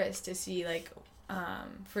 I'm nervous to see like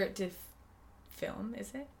for it to film.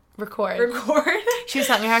 Is it? Record. She was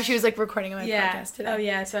telling me how she was like recording on my podcast today. Oh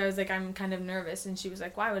yeah, so I was like, I'm kind of nervous, and she was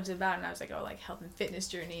like, why, what's it about? And I was like, oh, like health and fitness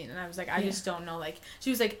journey. And I was like, I just don't know, like, she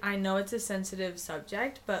was like, I know it's a sensitive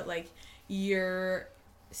subject, but like you're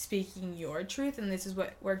speaking your truth and this is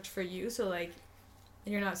what worked for you, so like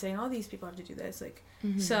you're not saying, oh, these people have to do this, like,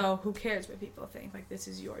 so who cares what people think, like this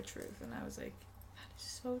is your truth. And I was like, that is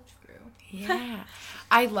so true. Yeah,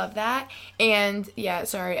 I love that. And yeah,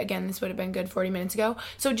 sorry, again, this would have been good 40 minutes ago.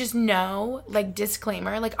 So just know, like,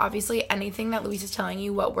 disclaimer, like, obviously anything that Luisa's telling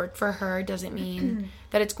you what worked for her doesn't mean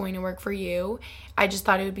that it's going to work for you. I just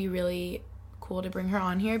thought it would be really cool to bring her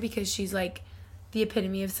on here because she's like the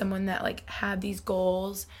epitome of someone that like had these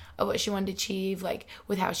goals of what she wanted to achieve, like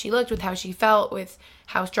with how she looked, with how she felt, with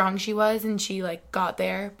how strong she was, and she like got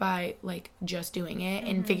there by like just doing it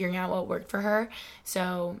and figuring out what worked for her.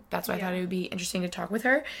 So that's why I thought it would be interesting to talk with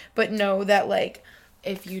her. But know that like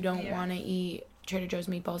if you don't want to eat Trader Joe's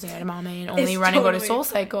meatballs and edamame and only run and go to Soul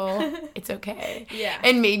Cycle, it's okay. Yeah.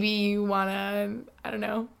 And maybe you want to, I don't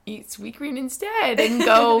know, eat Sweetgreen instead and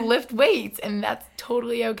go lift weights, and that's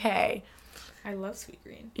totally okay. I love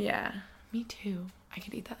Sweetgreen. Yeah, me too. I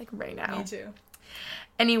could eat that like right now. Me too.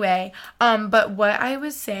 Anyway, but what I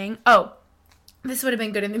was saying, this would have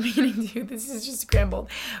been good in the beginning too. This is just scrambled.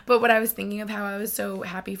 But what I was thinking of how I was so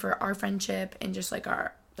happy for our friendship and just like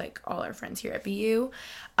all our friends here at BU,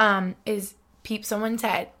 is someone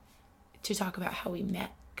said to talk about how we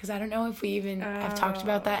met. Because I don't know if we even have talked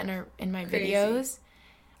about that in my videos.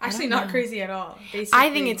 Actually, not crazy at all. Basically. I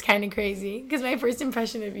think it's kind of crazy because my first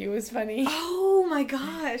impression of you was funny. Oh my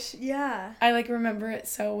gosh, yeah. I like remember it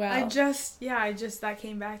so well. That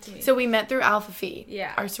came back to me. So we met through Alpha Phi,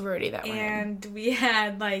 yeah, our sorority that we're in. And we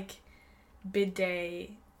had like bid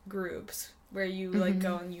day groups where you like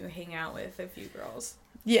go and you hang out with a few girls.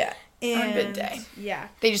 Yeah, and on bid day. Yeah,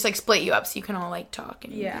 they just like split you up so you can all like talk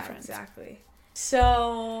and be friends. Exactly.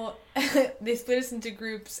 So they split us into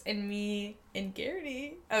groups, and me and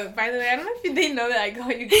Garrity. Oh, by the way, I don't know if they know that I call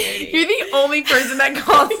you Garrity. You're the only person that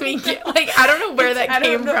calls me like, I don't know where that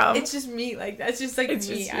came from. It's just me. Like, that's just like it's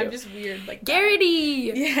me. I'm just weird like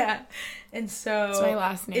Garrity. Yeah. And so it's my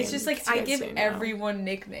last name. It's just like I give everyone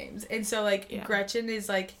nicknames. And so like Gretchen is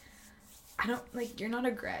like, I don't like, you're not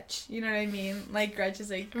a Gretch. You know what I mean? Like Gretch is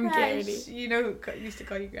like Gretch. You know who used to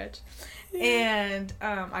call you Gretch. And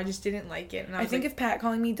I just didn't like it. And I think of Pat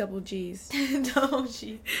calling me Double G's. Double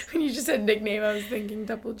G's. When you just said nickname, I was thinking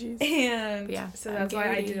Double G's. And so that's why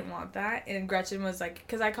I didn't want that. And Gretchen was like,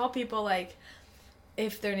 because I call people like,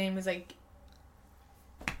 if their name is like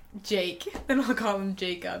Jake, then I'll call them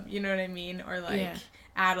Jacob. You know what I mean? Or like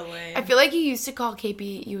Adeline. I feel like you used to call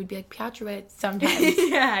KP, you would be like Piotrowitz sometimes.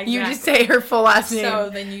 Yeah, exactly. You just say her full last name. So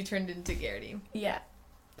then you turned into Garrity. Yeah.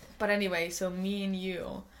 But anyway, so me and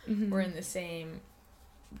you were in the same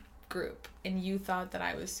group, and you thought that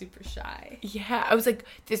I was super shy. Yeah, I was like,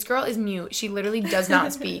 this girl is mute. She literally does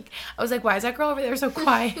not speak. I was like, why is that girl over there so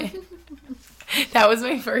quiet? That was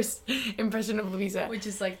my first impression of Luisa. Which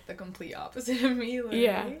is like the complete opposite of me, literally.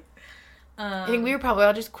 Yeah. I think we were probably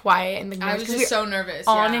all just quiet and I was just so nervous.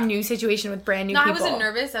 On a new situation with brand new people. No, I wasn't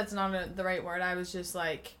nervous. That's not the right word. I was just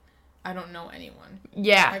like, I don't know anyone.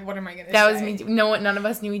 Yeah. Like, what am I going to say? That was me too. None of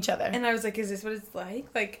us knew each other. And I was like, is this what it's like?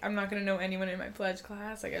 Like, I'm not going to know anyone in my pledge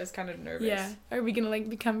class. Like, I was kind of nervous. Yeah. Are we going to, like,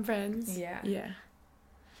 become friends? Yeah. Yeah.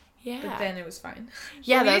 Yeah. But then it was fine.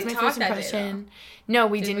 Yeah, that was my first impression. No,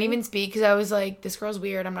 we didn't even speak because I was like, this girl's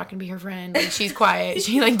weird. I'm not going to be her friend. Like, she's quiet.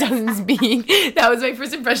 She, like, doesn't speak. That was my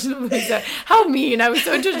first impression of Luisa. How mean. I was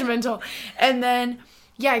so judgmental. And then...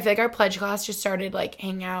 yeah, I feel like our pledge class just started, like,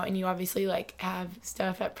 hanging out, and you obviously, like, have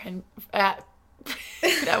stuff at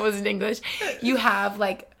that wasn't English. You have,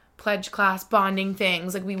 like, pledge class bonding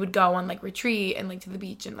things. Like, we would go on, like, retreat and, like, to the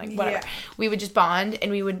beach and, like, whatever. Yeah. We would just bond,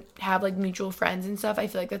 and we would have, like, mutual friends and stuff. I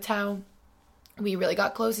feel like that's how we really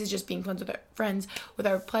got close, is just being friends with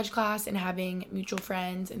our pledge class and having mutual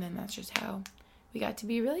friends, and then that's just how we got to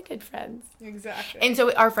be really good friends. Exactly. And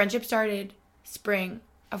so our friendship started spring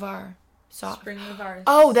of our... Spring of ours.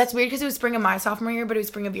 Oh, that's weird because it was spring of my sophomore year, but it was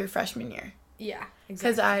spring of your freshman year. Yeah, exactly.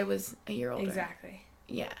 Because I was a year older. Exactly.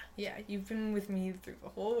 Yeah. Yeah, you've been with me through the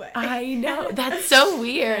whole way. I know. That's so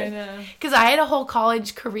weird. I know. Because I had a whole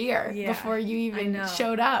college career before you even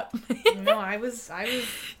showed up. No, I was.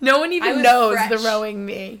 No one even knows fresh. the rowing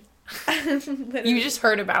me. You just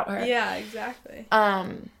heard about her. Yeah, exactly.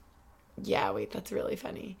 Yeah, wait, that's really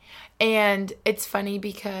funny. And it's funny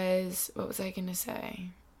because, what was I going to say?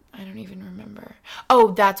 I don't even remember.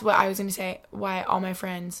 Oh, that's what I was going to say. Why all my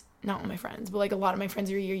friends, not all my friends, but like a lot of my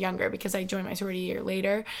friends are a year younger because I joined my sorority a year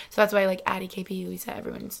later. So that's why like Addie, KP, Luisa,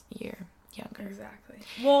 everyone's a year younger. Exactly.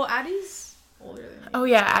 Well, Addie's older than me. Oh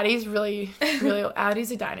yeah, Addie's really, really old.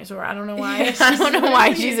 Addie's a dinosaur. I don't know why. Yeah, I don't know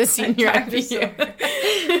why she's a senior at BU.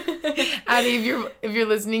 Addie, if you're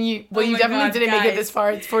listening, you definitely didn't make it this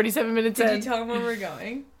far. It's 47 minutes in. Did you tell them where we're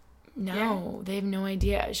going? No, they have no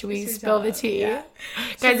idea. Should we spill the tea? Yeah.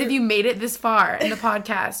 Guys, if you made it this far in the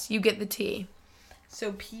podcast, you get the tea.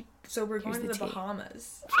 So we're going to the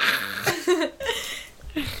Bahamas.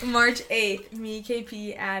 March 8th, me,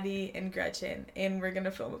 KP, Addie, and Gretchen, and we're going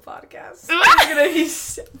to film a podcast. It's going to be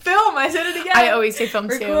film. I said it again. I always say film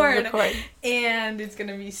too. Record. And it's going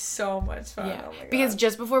to be so much fun. Yeah. Oh my God. Because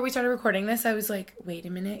just before we started recording this, I was like, wait a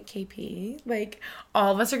minute, KP. Like,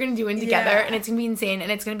 all of us are going to do it together, and it's going to be insane,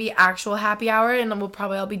 and it's going to be actual happy hour, and then we'll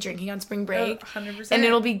probably all be drinking on spring break. 100%. And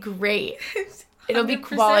it'll be great. It'll be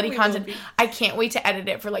quality content. I can't wait to edit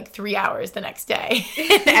it for like 3 hours the next day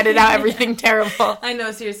and edit out everything terrible. I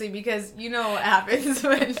know, seriously, because you know what happens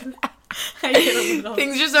when I get a little...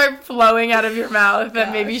 things just start flowing out of your mouth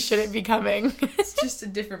that maybe shouldn't be coming. It's just a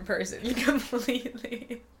different person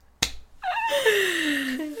completely.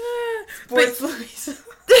 Sports Luisa.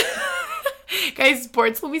 Guys,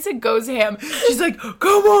 Sports Luisa goes ham. She's like,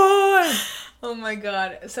 come on! Oh my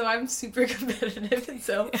God. So I'm super competitive, and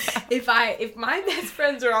so if my best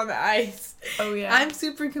friends are on the ice, I'm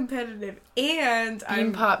super competitive, and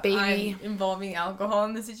I'm involving alcohol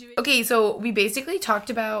in the situation. Okay, so we basically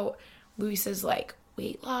talked about Luisa's like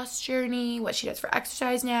weight loss journey, what she does for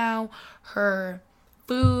exercise now, her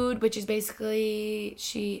food, which is basically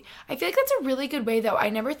I feel like that's a really good way, though. I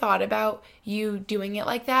never thought about you doing it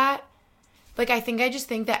like that. Like, I just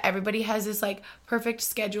think that everybody has this, like, perfect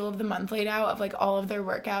schedule of the month laid out of, like, all of their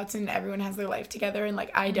workouts, and everyone has their life together, and,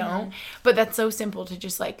 like, I don't. But that's so simple to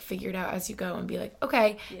just, like, figure it out as you go and be like,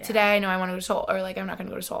 okay, today I know I want to go to Seoul, or, like, I'm not going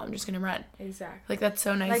to go to Seoul, I'm just going to run. Exactly. Like, that's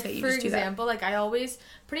so nice, like, that you just do that. For example, like, I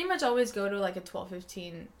pretty much always go to, like, a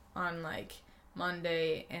 12:15 on, like,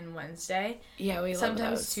 Monday and Wednesday. Yeah, we love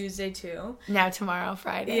sometimes those. Tuesday, too. Now tomorrow,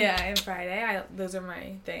 Friday. Yeah, and Friday. Those are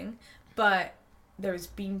my thing. But there was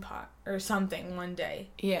bean pot or something one day.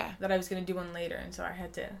 Yeah. That I was going to do one later, and so I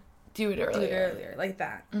had to do it earlier. Like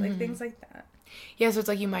that. Like, things like that. Yeah, so it's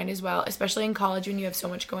like you might as well, especially in college when you have so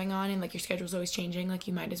much going on and, like, your schedule's always changing, like,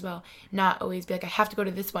 you might as well not always be like, I have to go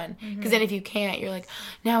to this one. Because then if you can't, you're like,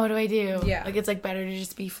 now what do I do? Yeah. Like, it's, like, better to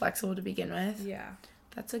just be flexible to begin with. Yeah.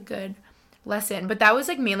 That's a good lesson. But that was,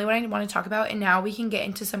 like, mainly what I want to talk about, and now we can get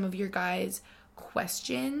into some of your guys'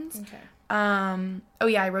 questions. Okay. Oh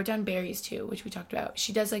yeah, I wrote down berries too, which we talked about.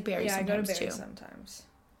 She does like berries sometimes too. Yeah, I go to berries sometimes.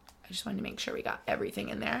 I just wanted to make sure we got everything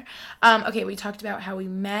in there. Okay, we talked about how we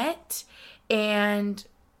met, and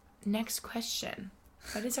next question.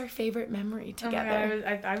 What is our favorite memory together? Oh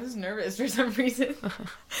my God, I was nervous for some reason.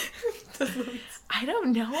 I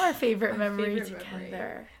don't know our favorite memory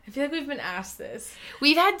together. I feel like we've been asked this.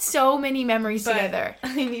 We've had so many memories together.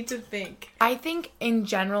 I need to think. I think in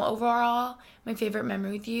general, overall, my favorite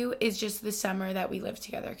memory with you is just the summer that we lived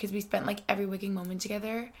together, because we spent, like, every waking moment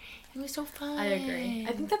together. It was so fun. I agree.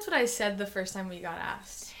 I think that's what I said the first time we got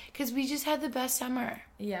asked. Because we just had the best summer.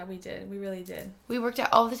 Yeah, we did. We really did. We worked out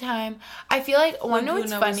all the time. I feel like, one know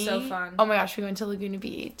what's funny? Was so fun. Oh my gosh, we went to Laguna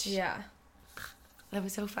Beach. Yeah. That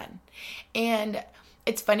was so fun. And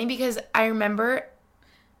it's funny because I remember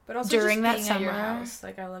but also during just that summer. At your house.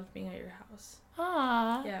 Like, I loved being at your house.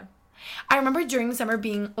 Aww. Yeah. I remember during the summer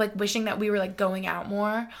being, like, wishing that we were, like, going out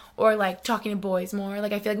more or, like, talking to boys more.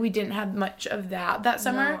 Like, I feel like we didn't have much of that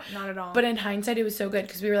summer. No, not at all. But in hindsight, it was so good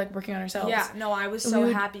because we were, like, working on ourselves. Yeah, no, I was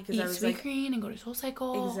so happy because I was, Sweet Green and go to Soul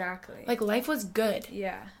Cycle. Exactly. Like, life was good.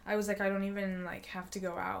 Yeah. I was like, I don't even, like, have to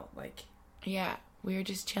go out. Like. Yeah. We were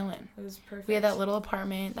just chilling. It was perfect. We had that little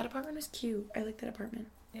apartment. That apartment was cute. I like that apartment.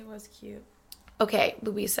 It was cute. Okay,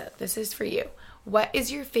 Luisa, this is for you. What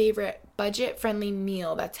is your favorite budget-friendly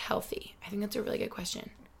meal that's healthy? I think that's a really good question.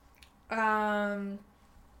 Trader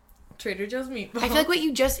Joe's meatballs. I feel like what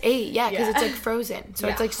you just ate, yeah, because it's, like, frozen. So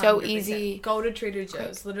it's, like, so 100%. Easy. Go to Trader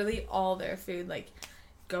Joe's. Literally all their food, like,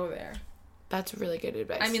 go there. That's really good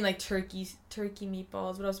advice. I mean, like, turkey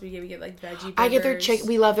meatballs. What else do we get? We get, like, veggie burgers. I get their chicken.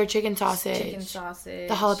 We love their chicken sausage. The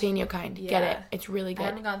jalapeno kind. Yeah. Get it. It's really good. I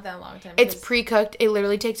haven't got that in a long time. It's pre-cooked. It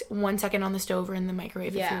literally takes 1 second on the stove or in the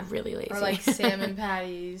microwave if you're really lazy. Or, like, salmon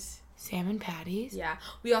patties. Salmon patties? Yeah.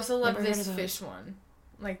 We also love this fish one.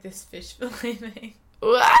 Like, this fish fillet thing.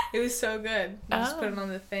 What? It was so good. You just put it on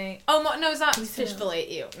the thing. Oh, no, it's not fish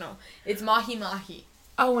fillet. Ew, no. It's mahi-mahi.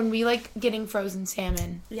 Oh, and we like getting frozen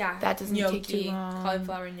salmon. Yeah. That doesn't take too long.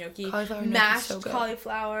 Cauliflower gnocchi. Mashed so good.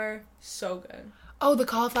 Cauliflower. So good. Oh, the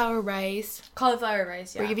cauliflower rice. Cauliflower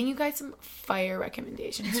rice, yeah. We're giving you guys some fire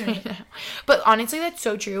recommendations right now. But honestly, that's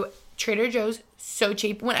so true. Trader Joe's, so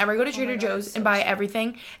cheap. Whenever I go to Trader Joe's and buy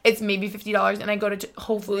everything, it's maybe $50. And I go to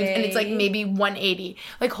Whole Foods and it's like maybe $180.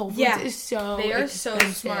 Like, Whole Foods is so They are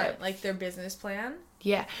expensive. so smart. Like, their business plan.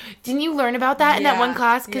 Yeah. Didn't you learn about that in that one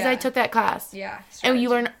class? Because I took that class. Yeah. And you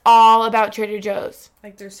learn all about Trader Joe's.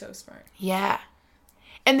 Like, they're so smart. Yeah.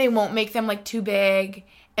 And they won't make them, like, too big.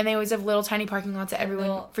 And they always have little tiny parking lots that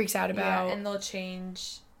everyone freaks out about. Yeah, and they'll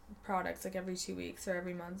change products, like, every 2 weeks or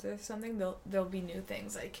every month or something. There'll be new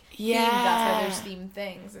things, like, themed. That's why there's themed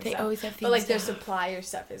things and they stuff. Always have themed But, like, stuff. their supplier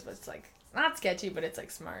stuff is what's, like, not sketchy, but it's, like,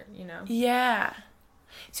 smart, you know? Yeah.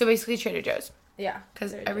 So, basically, Trader Joe's. Yeah.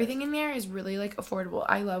 Because everything in there is really, like, affordable.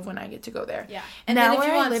 I love when I get to go there. Yeah. And now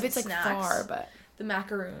where I live, it's, like, far, but... The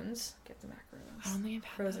macaroons. Get the macaroons. I don't think I've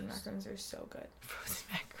had Frozen those. macaroons are so good. Frozen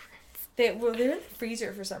macaroons. They're in the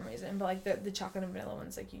freezer for some reason, but, like, the chocolate and vanilla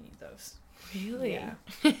ones, like, you need those. Really? Yeah.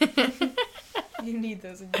 You need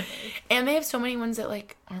those in your life. And they have so many ones that,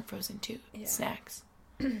 like, aren't frozen, too. Yeah. Snacks.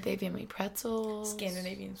 They have yummy pretzels.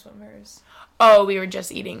 Scandinavian swimmers. Oh, we were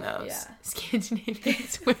just eating those. Yeah. Scandinavian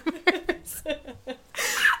swimmers.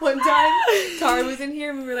 One time, Tara was in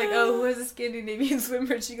here and we were like, oh, who has a Scandinavian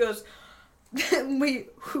swimmer? She goes,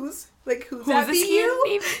 wait, who's that a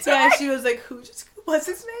you? Yeah, she was like, what's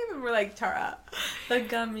his name? And we're like, Tara, the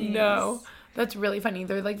gummies. No. That's really funny.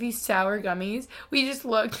 They're like these sour gummies. We just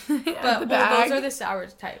looked at the bag. Those are the sour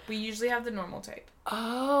type. We usually have the normal type.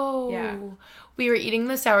 Oh. Yeah. We were eating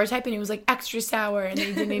the sour type and it was like extra sour and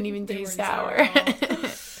they didn't even taste sour.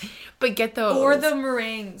 But get those. Or the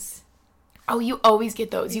meringues. Oh, you always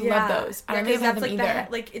get those. You love those. I don't think I've had them either.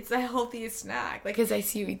 It's the healthiest snack. Like, because I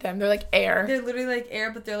see you eat them. They're like air. They're literally like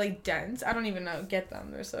air, but they're like dense. I don't even know. Get them.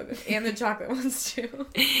 They're so good. And the chocolate ones too.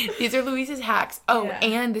 These are Luisa's hacks. Oh,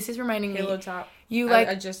 and this is reminding Halo me. Top. You like?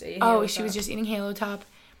 I just ate Halo Top. She was just eating Halo Top.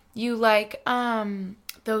 You like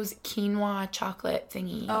those quinoa chocolate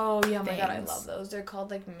thingy. Oh yeah, my god, I love those. They're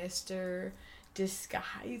called like Mr.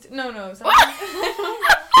 Disguise. No.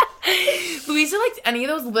 Luisa likes any of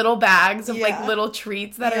those little bags of like little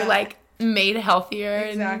treats that are like made healthier.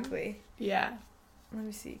 Exactly. Yeah. Let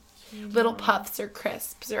me see. Little puffs or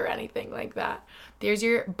crisps or anything like that. There's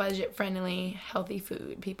your budget-friendly, healthy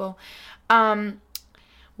food, people.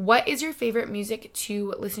 What is your favorite music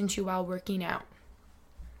to listen to while working out?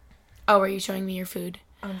 Oh, are you showing me your food?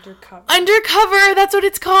 Undercover. That's what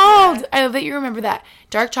it's called. Yeah. I love that you remember that.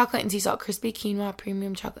 Dark chocolate and sea salt, crispy quinoa,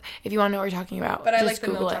 premium chocolate. If you want to know what we're talking about, but I just like the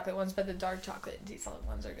Google milk chocolate ones, but the dark chocolate and sea salt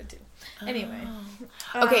ones are good too. Anyway.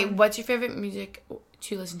 Okay, what's your favorite music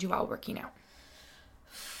to listen to while working out?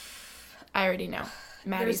 I already know.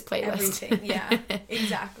 Maddie's playlist. Everything. Yeah,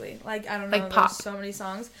 exactly. Like, I don't know. Like pop. There's so many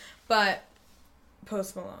songs, but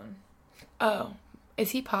Post Malone. Oh.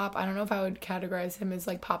 Is he pop? I don't know if I would categorize him as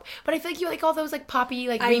like pop, but I feel like you like all those like poppy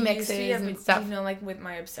like remixes and stuff. You know, like with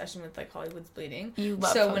my obsession with like Hollywood's Bleeding. You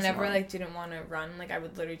love so Post whenever Malone. I like didn't want to run, like I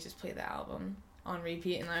would literally just play the album on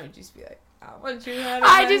repeat, and I would just be like, I want you out of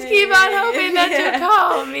I my just keep on hoping that yeah. you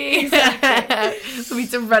call me. Exactly. There'll be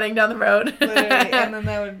some running down the road. Literally, and then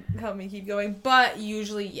that would help me keep going. But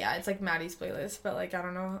usually, yeah, it's like Maddie's playlist. But like, I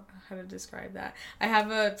don't know how to describe that. I have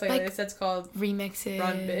a playlist like, that's called remixes.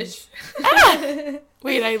 Run Bitch.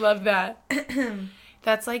 Wait, I love that.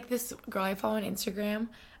 That's like this girl I follow on Instagram.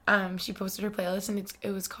 She posted her playlist and it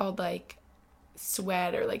was called like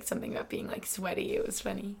Sweat or like something about being like sweaty. It was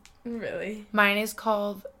funny. Really? Mine is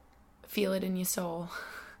called Feel It in Your Soul.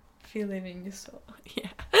 Feel It in Your Soul. Yeah.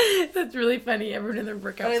 That's really funny. Everyone in their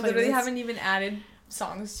workout I literally playlist. haven't even added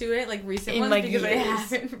songs to it, like recent ones, like because years.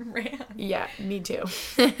 I haven't ran. Yeah, me too.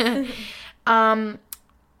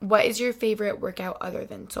 What is your favorite workout other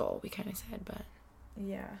than Soul? We kind of said, but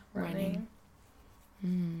yeah, running.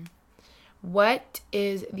 What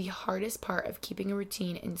is the hardest part of keeping a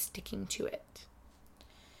routine and sticking to it?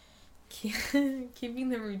 Keeping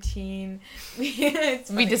the routine.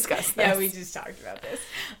 We discussed this. Yeah, we just talked about this.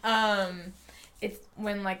 It's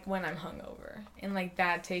when I'm hungover, and like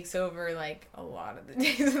that takes over like a lot of the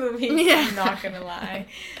days of the week. Yeah. I'm not gonna lie,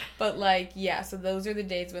 but like yeah, so those are the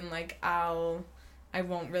days when like I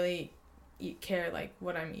won't really care like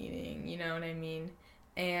what I'm eating, you know what I mean?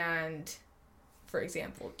 And for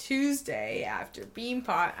example, Tuesday after Bean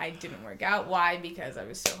Pot, I didn't work out. Why? Because I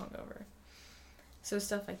was so hungover. So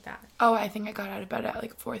stuff like that. Oh, I think I got out of bed at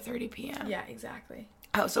like 4:30 p.m. Yeah, exactly.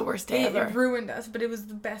 That was the worst day ever. It ruined us, but it was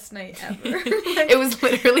the best night ever. It was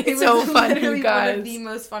literally so fun, you guys. One of the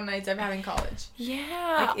most fun nights I've had in college.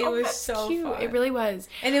 Yeah. Like, it was so cute. fun. It really was.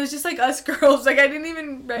 And it was just like us girls. Like I didn't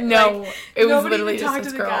even it was literally just talk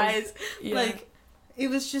us to girls. the guys. Yeah. Like it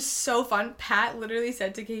was just so fun. Pat literally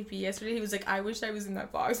said to KP yesterday, he was like, I wish I was in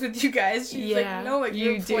that box with you guys. She was like, no, like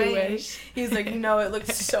you do wish. He was like, no, it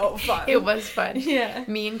looked so fun. It was fun. Yeah.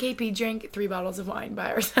 Me and KP drank 3 bottles of wine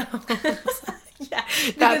by ourselves. Yeah.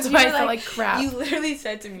 That's why I felt like crap. You literally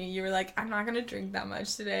said to me, you were like, I'm not going to drink that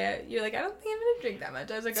much today. You're like, I don't think I'm going to drink that much.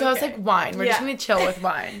 I was like, so okay. I was like, wine. We're just going to chill with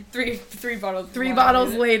wine. Three bottles. 3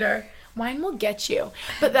 bottles later. Wine will get you.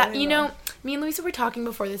 But that, really me and Luisa were talking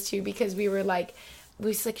before this too, because we were like,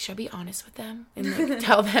 Luisa's like, should I be honest with them? And like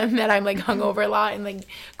tell them that I'm like hungover a lot and like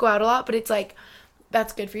go out a lot. But it's like,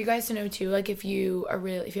 that's good for you guys to know too. Like if you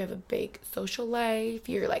have a big social life,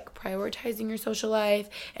 you're like prioritizing your social life,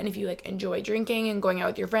 and if you like enjoy drinking and going out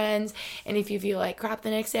with your friends, and if you feel like crap the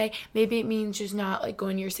next day, maybe it means just not like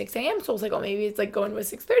going to your 6 a.m. soul cycle. Maybe it's like going with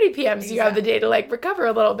 6:30 p.m. so you have the day to like recover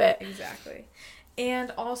a little bit. Exactly.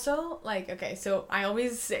 And also like, okay, so I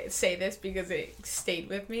always say this because it stayed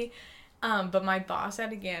with me, but my boss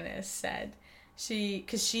at Aganis said,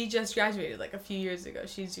 because she just graduated like a few years ago.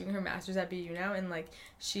 She's doing her master's at BU now, and like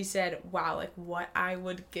she said, wow, like what I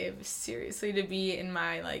would give seriously to be in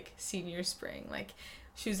my like senior spring. Like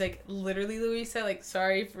she was like, literally, Luisa, like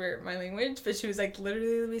sorry for my language, but she was like,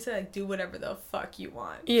 literally, Luisa, like do whatever the fuck you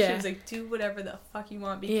want. Yeah. She was like, do whatever the fuck you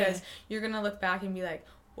want, because you're gonna look back and be like,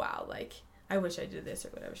 wow, like I wish I did this or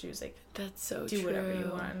whatever. She was like, that's so do true. whatever you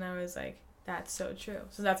want. And I was like, That's so true.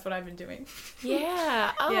 So that's what I've been doing.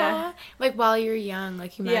 Yeah. Yeah. Like, while you're young,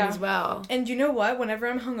 like, you might as well. And you know what? Whenever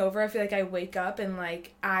I'm hungover, I feel like I wake up and,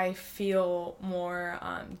 like, I feel more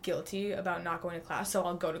guilty about not going to class, so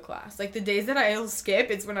I'll go to class. Like, the days that I'll skip,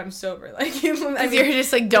 it's when I'm sober. Like, I mean, you're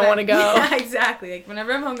just, like, don't want to go. Yeah, exactly. Like,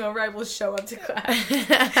 whenever I'm hungover, I will show up to class.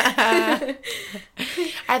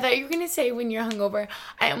 I thought you were going to say when you're hungover.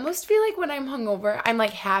 I almost feel like when I'm hungover, I'm,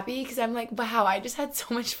 like, happy because I'm like, wow, I just had so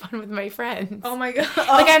much fun with my friends. Oh my god.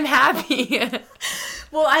 Like, I'm happy.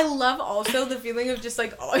 Well, I love also the feeling of just,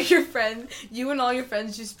 like, all your friends, you and all your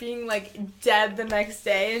friends just being, like, dead the next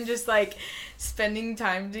day and just, like, spending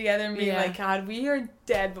time together and being like, God, we are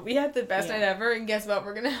dead, but we had the best night ever, and guess what?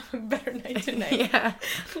 We're gonna have a better night tonight. Yeah.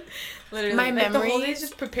 Literally. My like, memory. The whole day is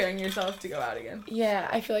just preparing yourself to go out again. Yeah,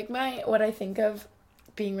 I feel like what I think of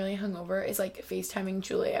being really hungover is, like, FaceTiming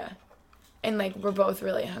Julia. And, like, we're both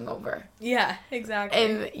really hungover. Yeah, exactly.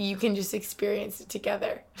 And you can just experience it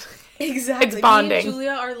together. Exactly. It's bonding. Me and Julia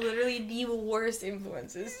are literally the worst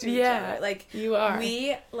influences to each other. Like, you are.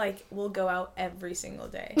 We, like, will go out every single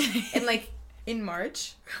day. And, like, in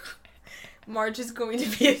March is going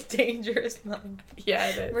to be a dangerous month. Yeah,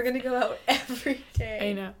 it is. We're going to go out every day.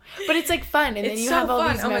 I know. But it's, like, fun. And then you so have all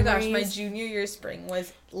fun. these memories. memories. Oh, my gosh. My junior year spring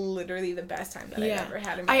was literally the best time that I've ever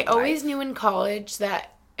had in my life. I always knew in college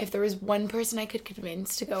that if there was one person I could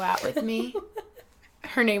convince to go out with me,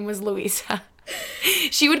 her name was Luisa.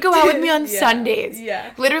 She would go out with me on Sundays.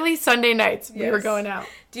 Yeah. Literally Sunday nights, we were going out.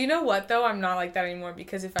 Do you know what, though? I'm not like that anymore,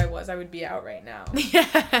 because if I was, I would be out right now.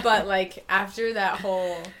 Yeah. But, like, after that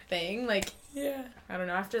whole thing, like, I don't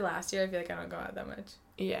know, after last year, I feel like I don't go out that much.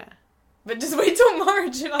 Yeah. But just wait till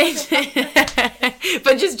March. And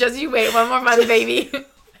But just you wait one more month, baby.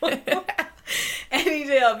 Any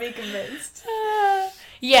day I'll be convinced.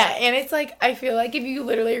 Yeah, and it's like, I feel like if you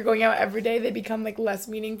literally are going out every day, they become, like, less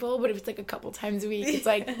meaningful. But if it's, like, a couple times a week, it's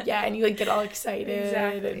like, and you, like, get all excited.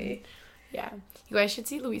 Exactly. And, you guys should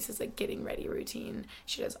see Luisa's, like, getting ready routine.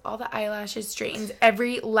 She does all the eyelashes, straightens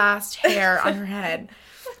every last hair on her head.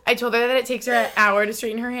 I told her that it takes her an hour to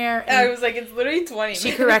straighten her hair. And I was like, it's literally 20 minutes.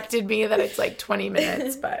 She corrected me that it's, like, 20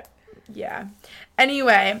 minutes, but, yeah.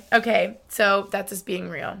 Anyway, okay, so that's us being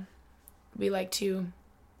real. We like to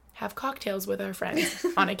have cocktails with our friends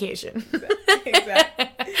on occasion. Exactly.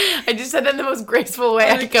 I just said that in the most graceful way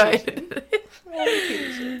I could.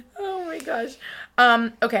 Oh my gosh.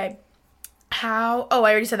 Okay. I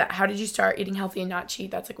already said that. How did you start eating healthy and not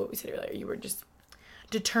cheat? That's like what we said earlier. You were just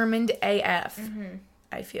determined AF,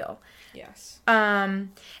 I feel. Yes.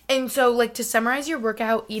 And so, like, to summarize your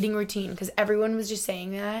workout eating routine, because everyone was just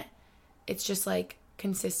saying that, it's just, like,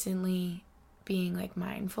 consistently being, like,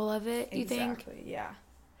 mindful of it, you think? Exactly, yeah.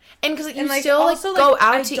 And because you still, like, go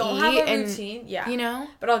out to eat. I don't have a routine, you know?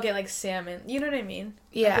 But I'll get, like, salmon. You know what I mean?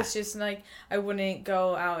 Yeah. Like, it's just, like, I wouldn't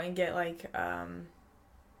go out and get, like,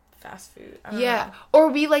 fast food. I don't know. Or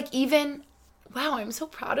we, like, even... Wow, I'm so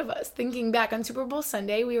proud of us. Thinking back on Super Bowl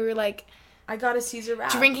Sunday, we were, like... I got a Caesar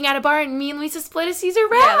wrap. Drinking at a bar, and me and Luisa split a Caesar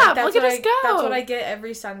wrap. Yeah, like, look at us go. That's what I get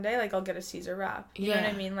every Sunday. Like, I'll get a Caesar wrap. You know what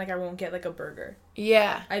I mean? Like, I won't get, like, a burger.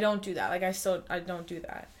 Yeah. I don't do that. Like, I don't do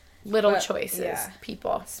that. Little choices,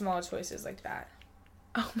 people. Small choices like that.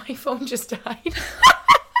 Oh, my phone just died.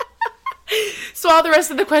 So all the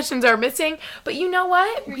rest of the questions are missing. But you know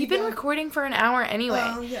what? We've been recording for an hour anyway.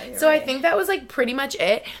 Oh, yeah, so right. I think that was, like, pretty much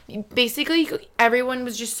it. Basically, everyone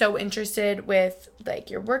was just so interested with, like,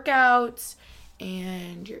 your workouts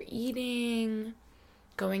and your eating,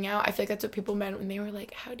 going out. I feel like that's what people meant when they were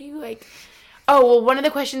like, how do you, like... Oh, well, one of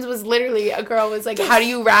the questions was literally, a girl was like, how do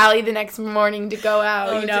you rally the next morning to go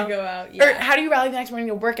out, you know? To go out, yeah. Or how do you rally the next morning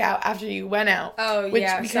to work out after you went out? Oh, which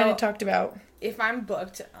yeah. we kind of talked about. If I'm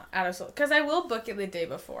booked out of school, because I will book it the day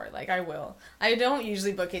before. Like, I will. I don't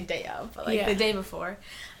usually book it day of, but, like, the day before.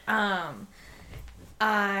 If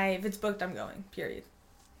it's booked, I'm going, period.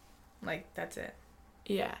 Like, that's it.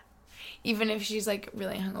 Yeah. Even if she's, like,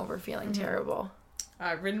 really hungover, feeling terrible.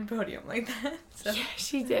 I've ridden podium like that. So. Yeah,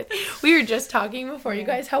 she did. We were just talking before, you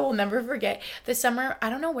guys, how we'll never forget. This summer, I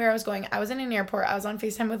don't know where I was going. I was in an airport. I was on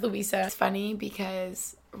FaceTime with Luisa. It's funny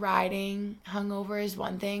because riding hungover is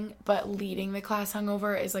one thing, but leading the class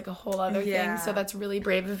hungover is, like, a whole other thing. So that's really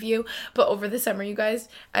brave of you. But over the summer, you guys,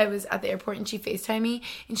 I was at the airport and she FaceTimed me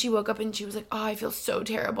and she woke up and she was like, oh, I feel so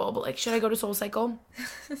terrible, but, like, should I go to SoulCycle?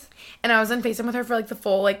 And I was on FaceTime with her for, like, the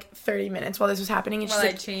full, like, 30 minutes while this was happening. And she's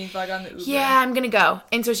like, change bug on the Uber. Yeah, I'm gonna go.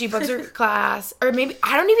 And so she books her class, or maybe,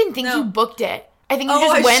 I don't even think you booked it. I think you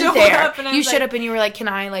just went there. You showed up and you were like, can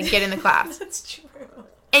I, like, get in the class? That's true.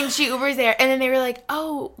 And she Ubers there. And then they were like,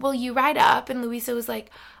 oh, will you ride up? And Luisa was like,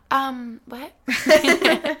 what?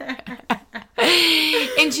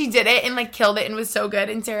 And she did it and like killed it and was so good.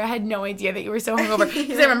 And Sarah had no idea that you were so hungover.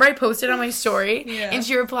 Because I remember I posted on my story and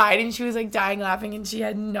she replied and she was like dying laughing and she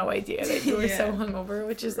had no idea that you were so hungover,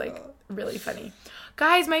 which is like really funny.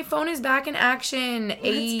 Guys, my phone is back in action.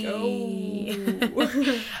 Let's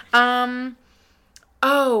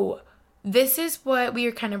go. This is what we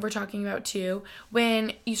were talking about too.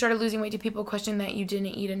 When you started losing weight, do people question that you didn't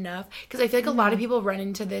eat enough? Because I feel like a lot of people run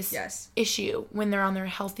into this issue when they're on their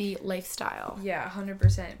healthy lifestyle. Yeah,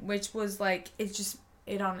 100%. Which was like, it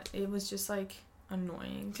was just like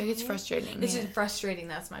annoying. I think it's frustrating. It's just frustrating.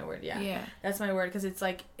 That's my word. Yeah. That's my word. Because it's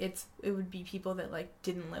like, it would be people that like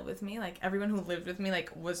didn't live with me. Like everyone who lived with me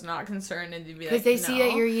like was not concerned and to be like, because they see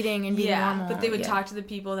that you're eating and being normal. But they would talk to the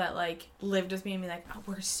people that like lived with me and be like, oh,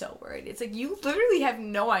 we're so worried. It's like, you literally have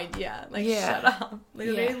no idea. Like, shut up. Like,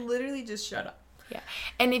 they literally just shut up. Yeah.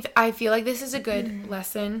 And if I feel like this is a good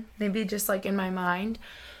lesson, maybe just like in my mind,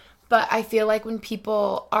 but I feel like when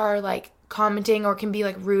people are like commenting or can be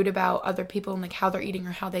like rude about other people and like how they're eating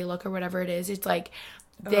or how they look or whatever it is, it's like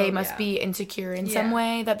they must be insecure in some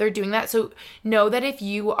way that they're doing that. So know that if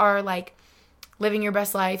you are like living your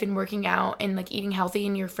best life and working out and like eating healthy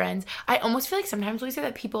and your friends, I almost feel like sometimes we say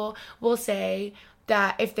that people will say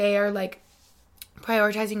that if they are like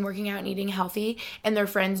prioritizing working out and eating healthy and their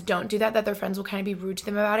friends don't do that their friends will kind of be rude to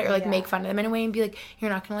them about it or like make fun of them in a way and be like,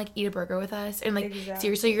 you're not gonna like eat a burger with us and like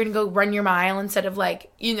seriously you're gonna go run your mile instead of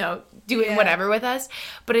like, you know, doing whatever with us.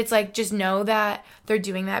 But it's like, just know that they're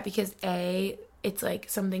doing that because A, it's like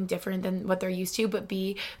something different than what they're used to, but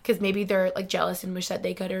B, because maybe they're like jealous and wish that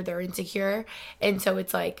they could, or they're insecure. And so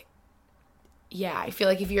it's like, yeah, I feel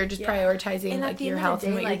like if you're just prioritizing like your health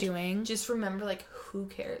and what you're doing, just remember like, who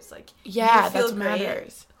cares? Like, that's what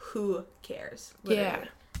matters. Who cares? Literally.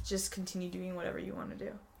 Just continue doing whatever you want to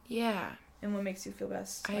do. Yeah. And what makes you feel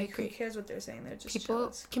best. I agree. Who cares what they're saying? They're just people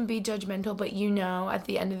jealous. Can be judgmental, but you know at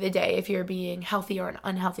the end of the day if you're being healthy or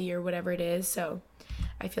unhealthy or whatever it is. So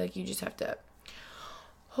I feel like you just have to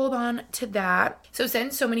hold on to that. So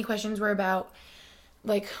since so many questions were about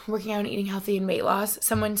like working out and eating healthy and weight loss,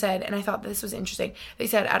 someone said, and I thought this was interesting, they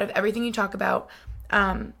said, out of everything you talk about,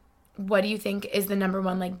 what do you think is the number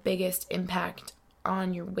one like biggest impact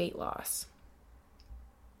on your weight loss?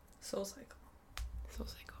 Soul cycle.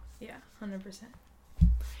 Yeah, 100%.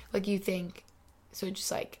 Like, you think, so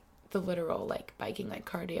just like the literal like biking, like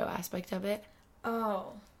cardio aspect of it?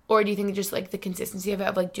 Oh. Or do you think just like the consistency of it,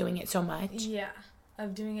 of like doing it so much? Yeah,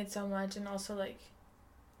 of doing it so much, and also like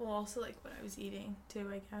what I was eating too,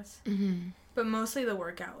 I guess. Mm-hmm. But mostly the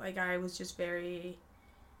workout. Like, I was just very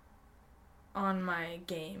on my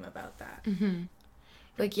game about that. Mm-hmm.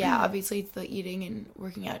 Like, yeah, obviously it's the eating and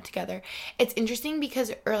working out together. It's interesting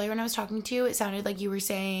because earlier when I was talking to you, it sounded like you were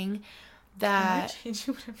saying that... Am I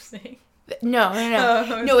changing what I'm saying?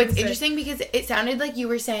 No. No, it's interesting because it sounded like you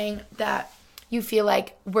were saying that you feel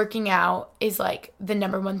like working out is like the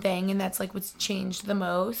number one thing and that's like what's changed the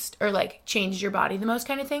most, or like changed your body the most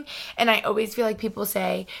kind of thing. And I always feel like people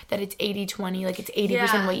say that it's 80-20, like it's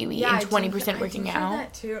 80% what you eat and 20% working out.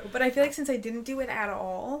 That too. But I feel like since I didn't do it at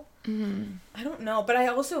all, I don't know. But I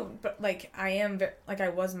also, I am, I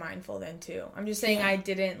was mindful then too. I'm just saying I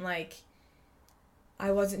didn't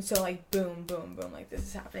I wasn't so like boom, boom, boom, like this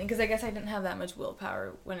is happening. Because I guess I didn't have that much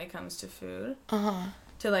willpower when it comes to food.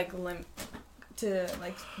 To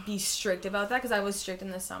be strict about that, because I was strict in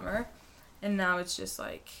the summer, and now it's just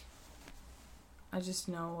like I just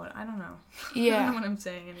know what I don't know. Yeah, I don't know what I'm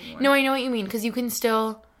saying anymore. No, I know what you mean, because you can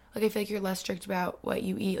still like, I feel like you're less strict about what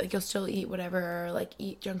you eat. Like, you'll still eat whatever, or like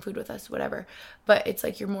eat junk food with us, whatever. But it's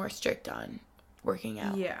like you're more strict on working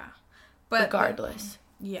out. Yeah, regardless.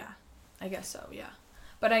 Yeah, I guess so. Yeah,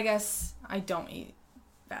 but I guess I don't eat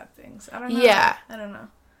bad things. I don't know. Yeah, I don't know.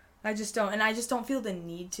 I just don't, and I just don't feel the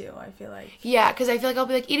need to, I feel like. Yeah, because I feel like I'll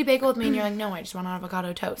be like, eat a bagel with me, and you're like, no, I just want an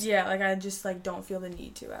avocado toast. Yeah, like, I just, don't feel the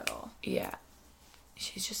need to at all. Yeah.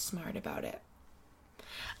 She's just smart about it.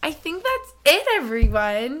 I think that's it,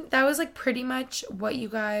 everyone. That was, pretty much what you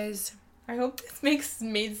guys... I hope this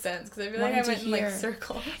made sense, because I feel like I went in,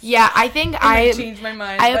 circles. Yeah, I think I changed my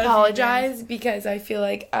mind. I apologize, because I feel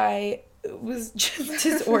like I was just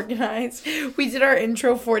disorganized. We did our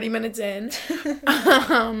intro 40 minutes in.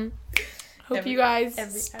 Hope you guys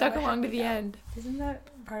stuck along to the end. Isn't that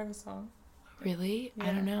part of a song? Really? Yeah. I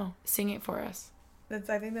don't know. Sing it for us. I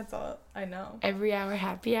think that's all I know. Every hour,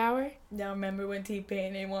 happy hour? Now remember when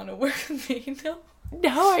T-Pain ain't want to work with me?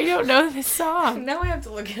 No, I don't know this song. Now I have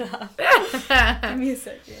to look it up. Give me a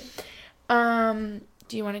second.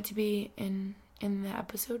 Do you want it to be in the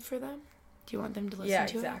episode for them? Do you want them to listen to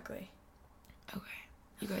it? Yeah, exactly. Okay.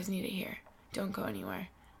 You guys need it here. Don't go anywhere.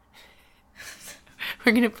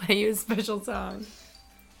 We're going to play you a special song.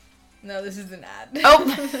 No, this is an ad.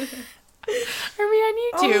 Oh. Are we on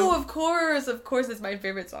YouTube? Oh, of course. Of course, it's my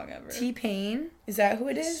favorite song ever. T-Pain? Is that who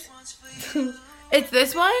it is? It's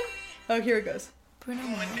this one? Oh, here it goes. Bruno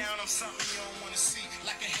Mars.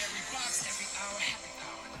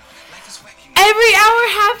 Every hour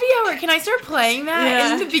happy hour. Can I start playing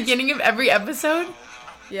that in the beginning of every episode?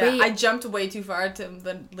 Yeah, Wait. I jumped way too far to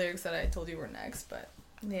the lyrics that I told you were next, but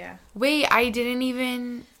yeah. Wait, I didn't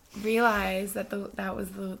even realize that that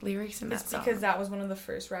was the lyrics in that song. It's because that was one of the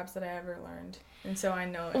first raps that I ever learned, and so I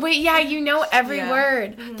know it. Wait, yeah, you know every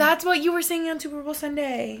word. Mm-hmm. That's what you were singing on Super Bowl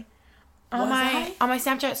Sunday. On my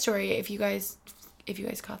Snapchat story, if you guys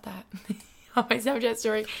caught that. On my Snapchat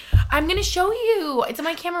story. I'm gonna show you. It's on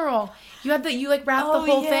my camera roll. You rapped the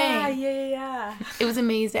whole thing. Yeah. It was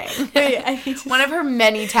amazing. Wait, I need to One of her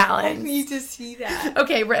many I talents. need to see that.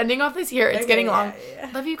 Okay, we're ending off this here. It's getting long. Yeah.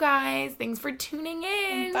 Love you guys. Thanks for tuning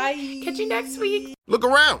in. Bye. Catch you next week. Look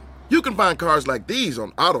around. You can find cars like these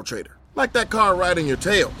on AutoTrader, like that car riding your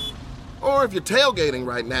tail. Or if you're tailgating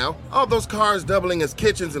right now, all those cars doubling as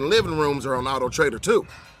kitchens and living rooms are on AutoTrader too.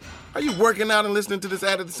 Are you working out and listening to this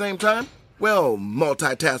ad at the same time? Well,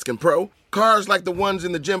 multitasking pro, cars like the ones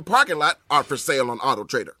in the gym parking lot are for sale on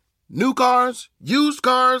AutoTrader. New cars, used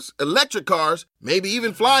cars, electric cars, maybe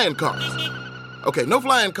even flying cars. Okay, no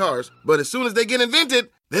flying cars, but as soon as they get invented,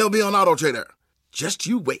 they'll be on AutoTrader. Just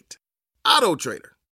you wait. AutoTrader.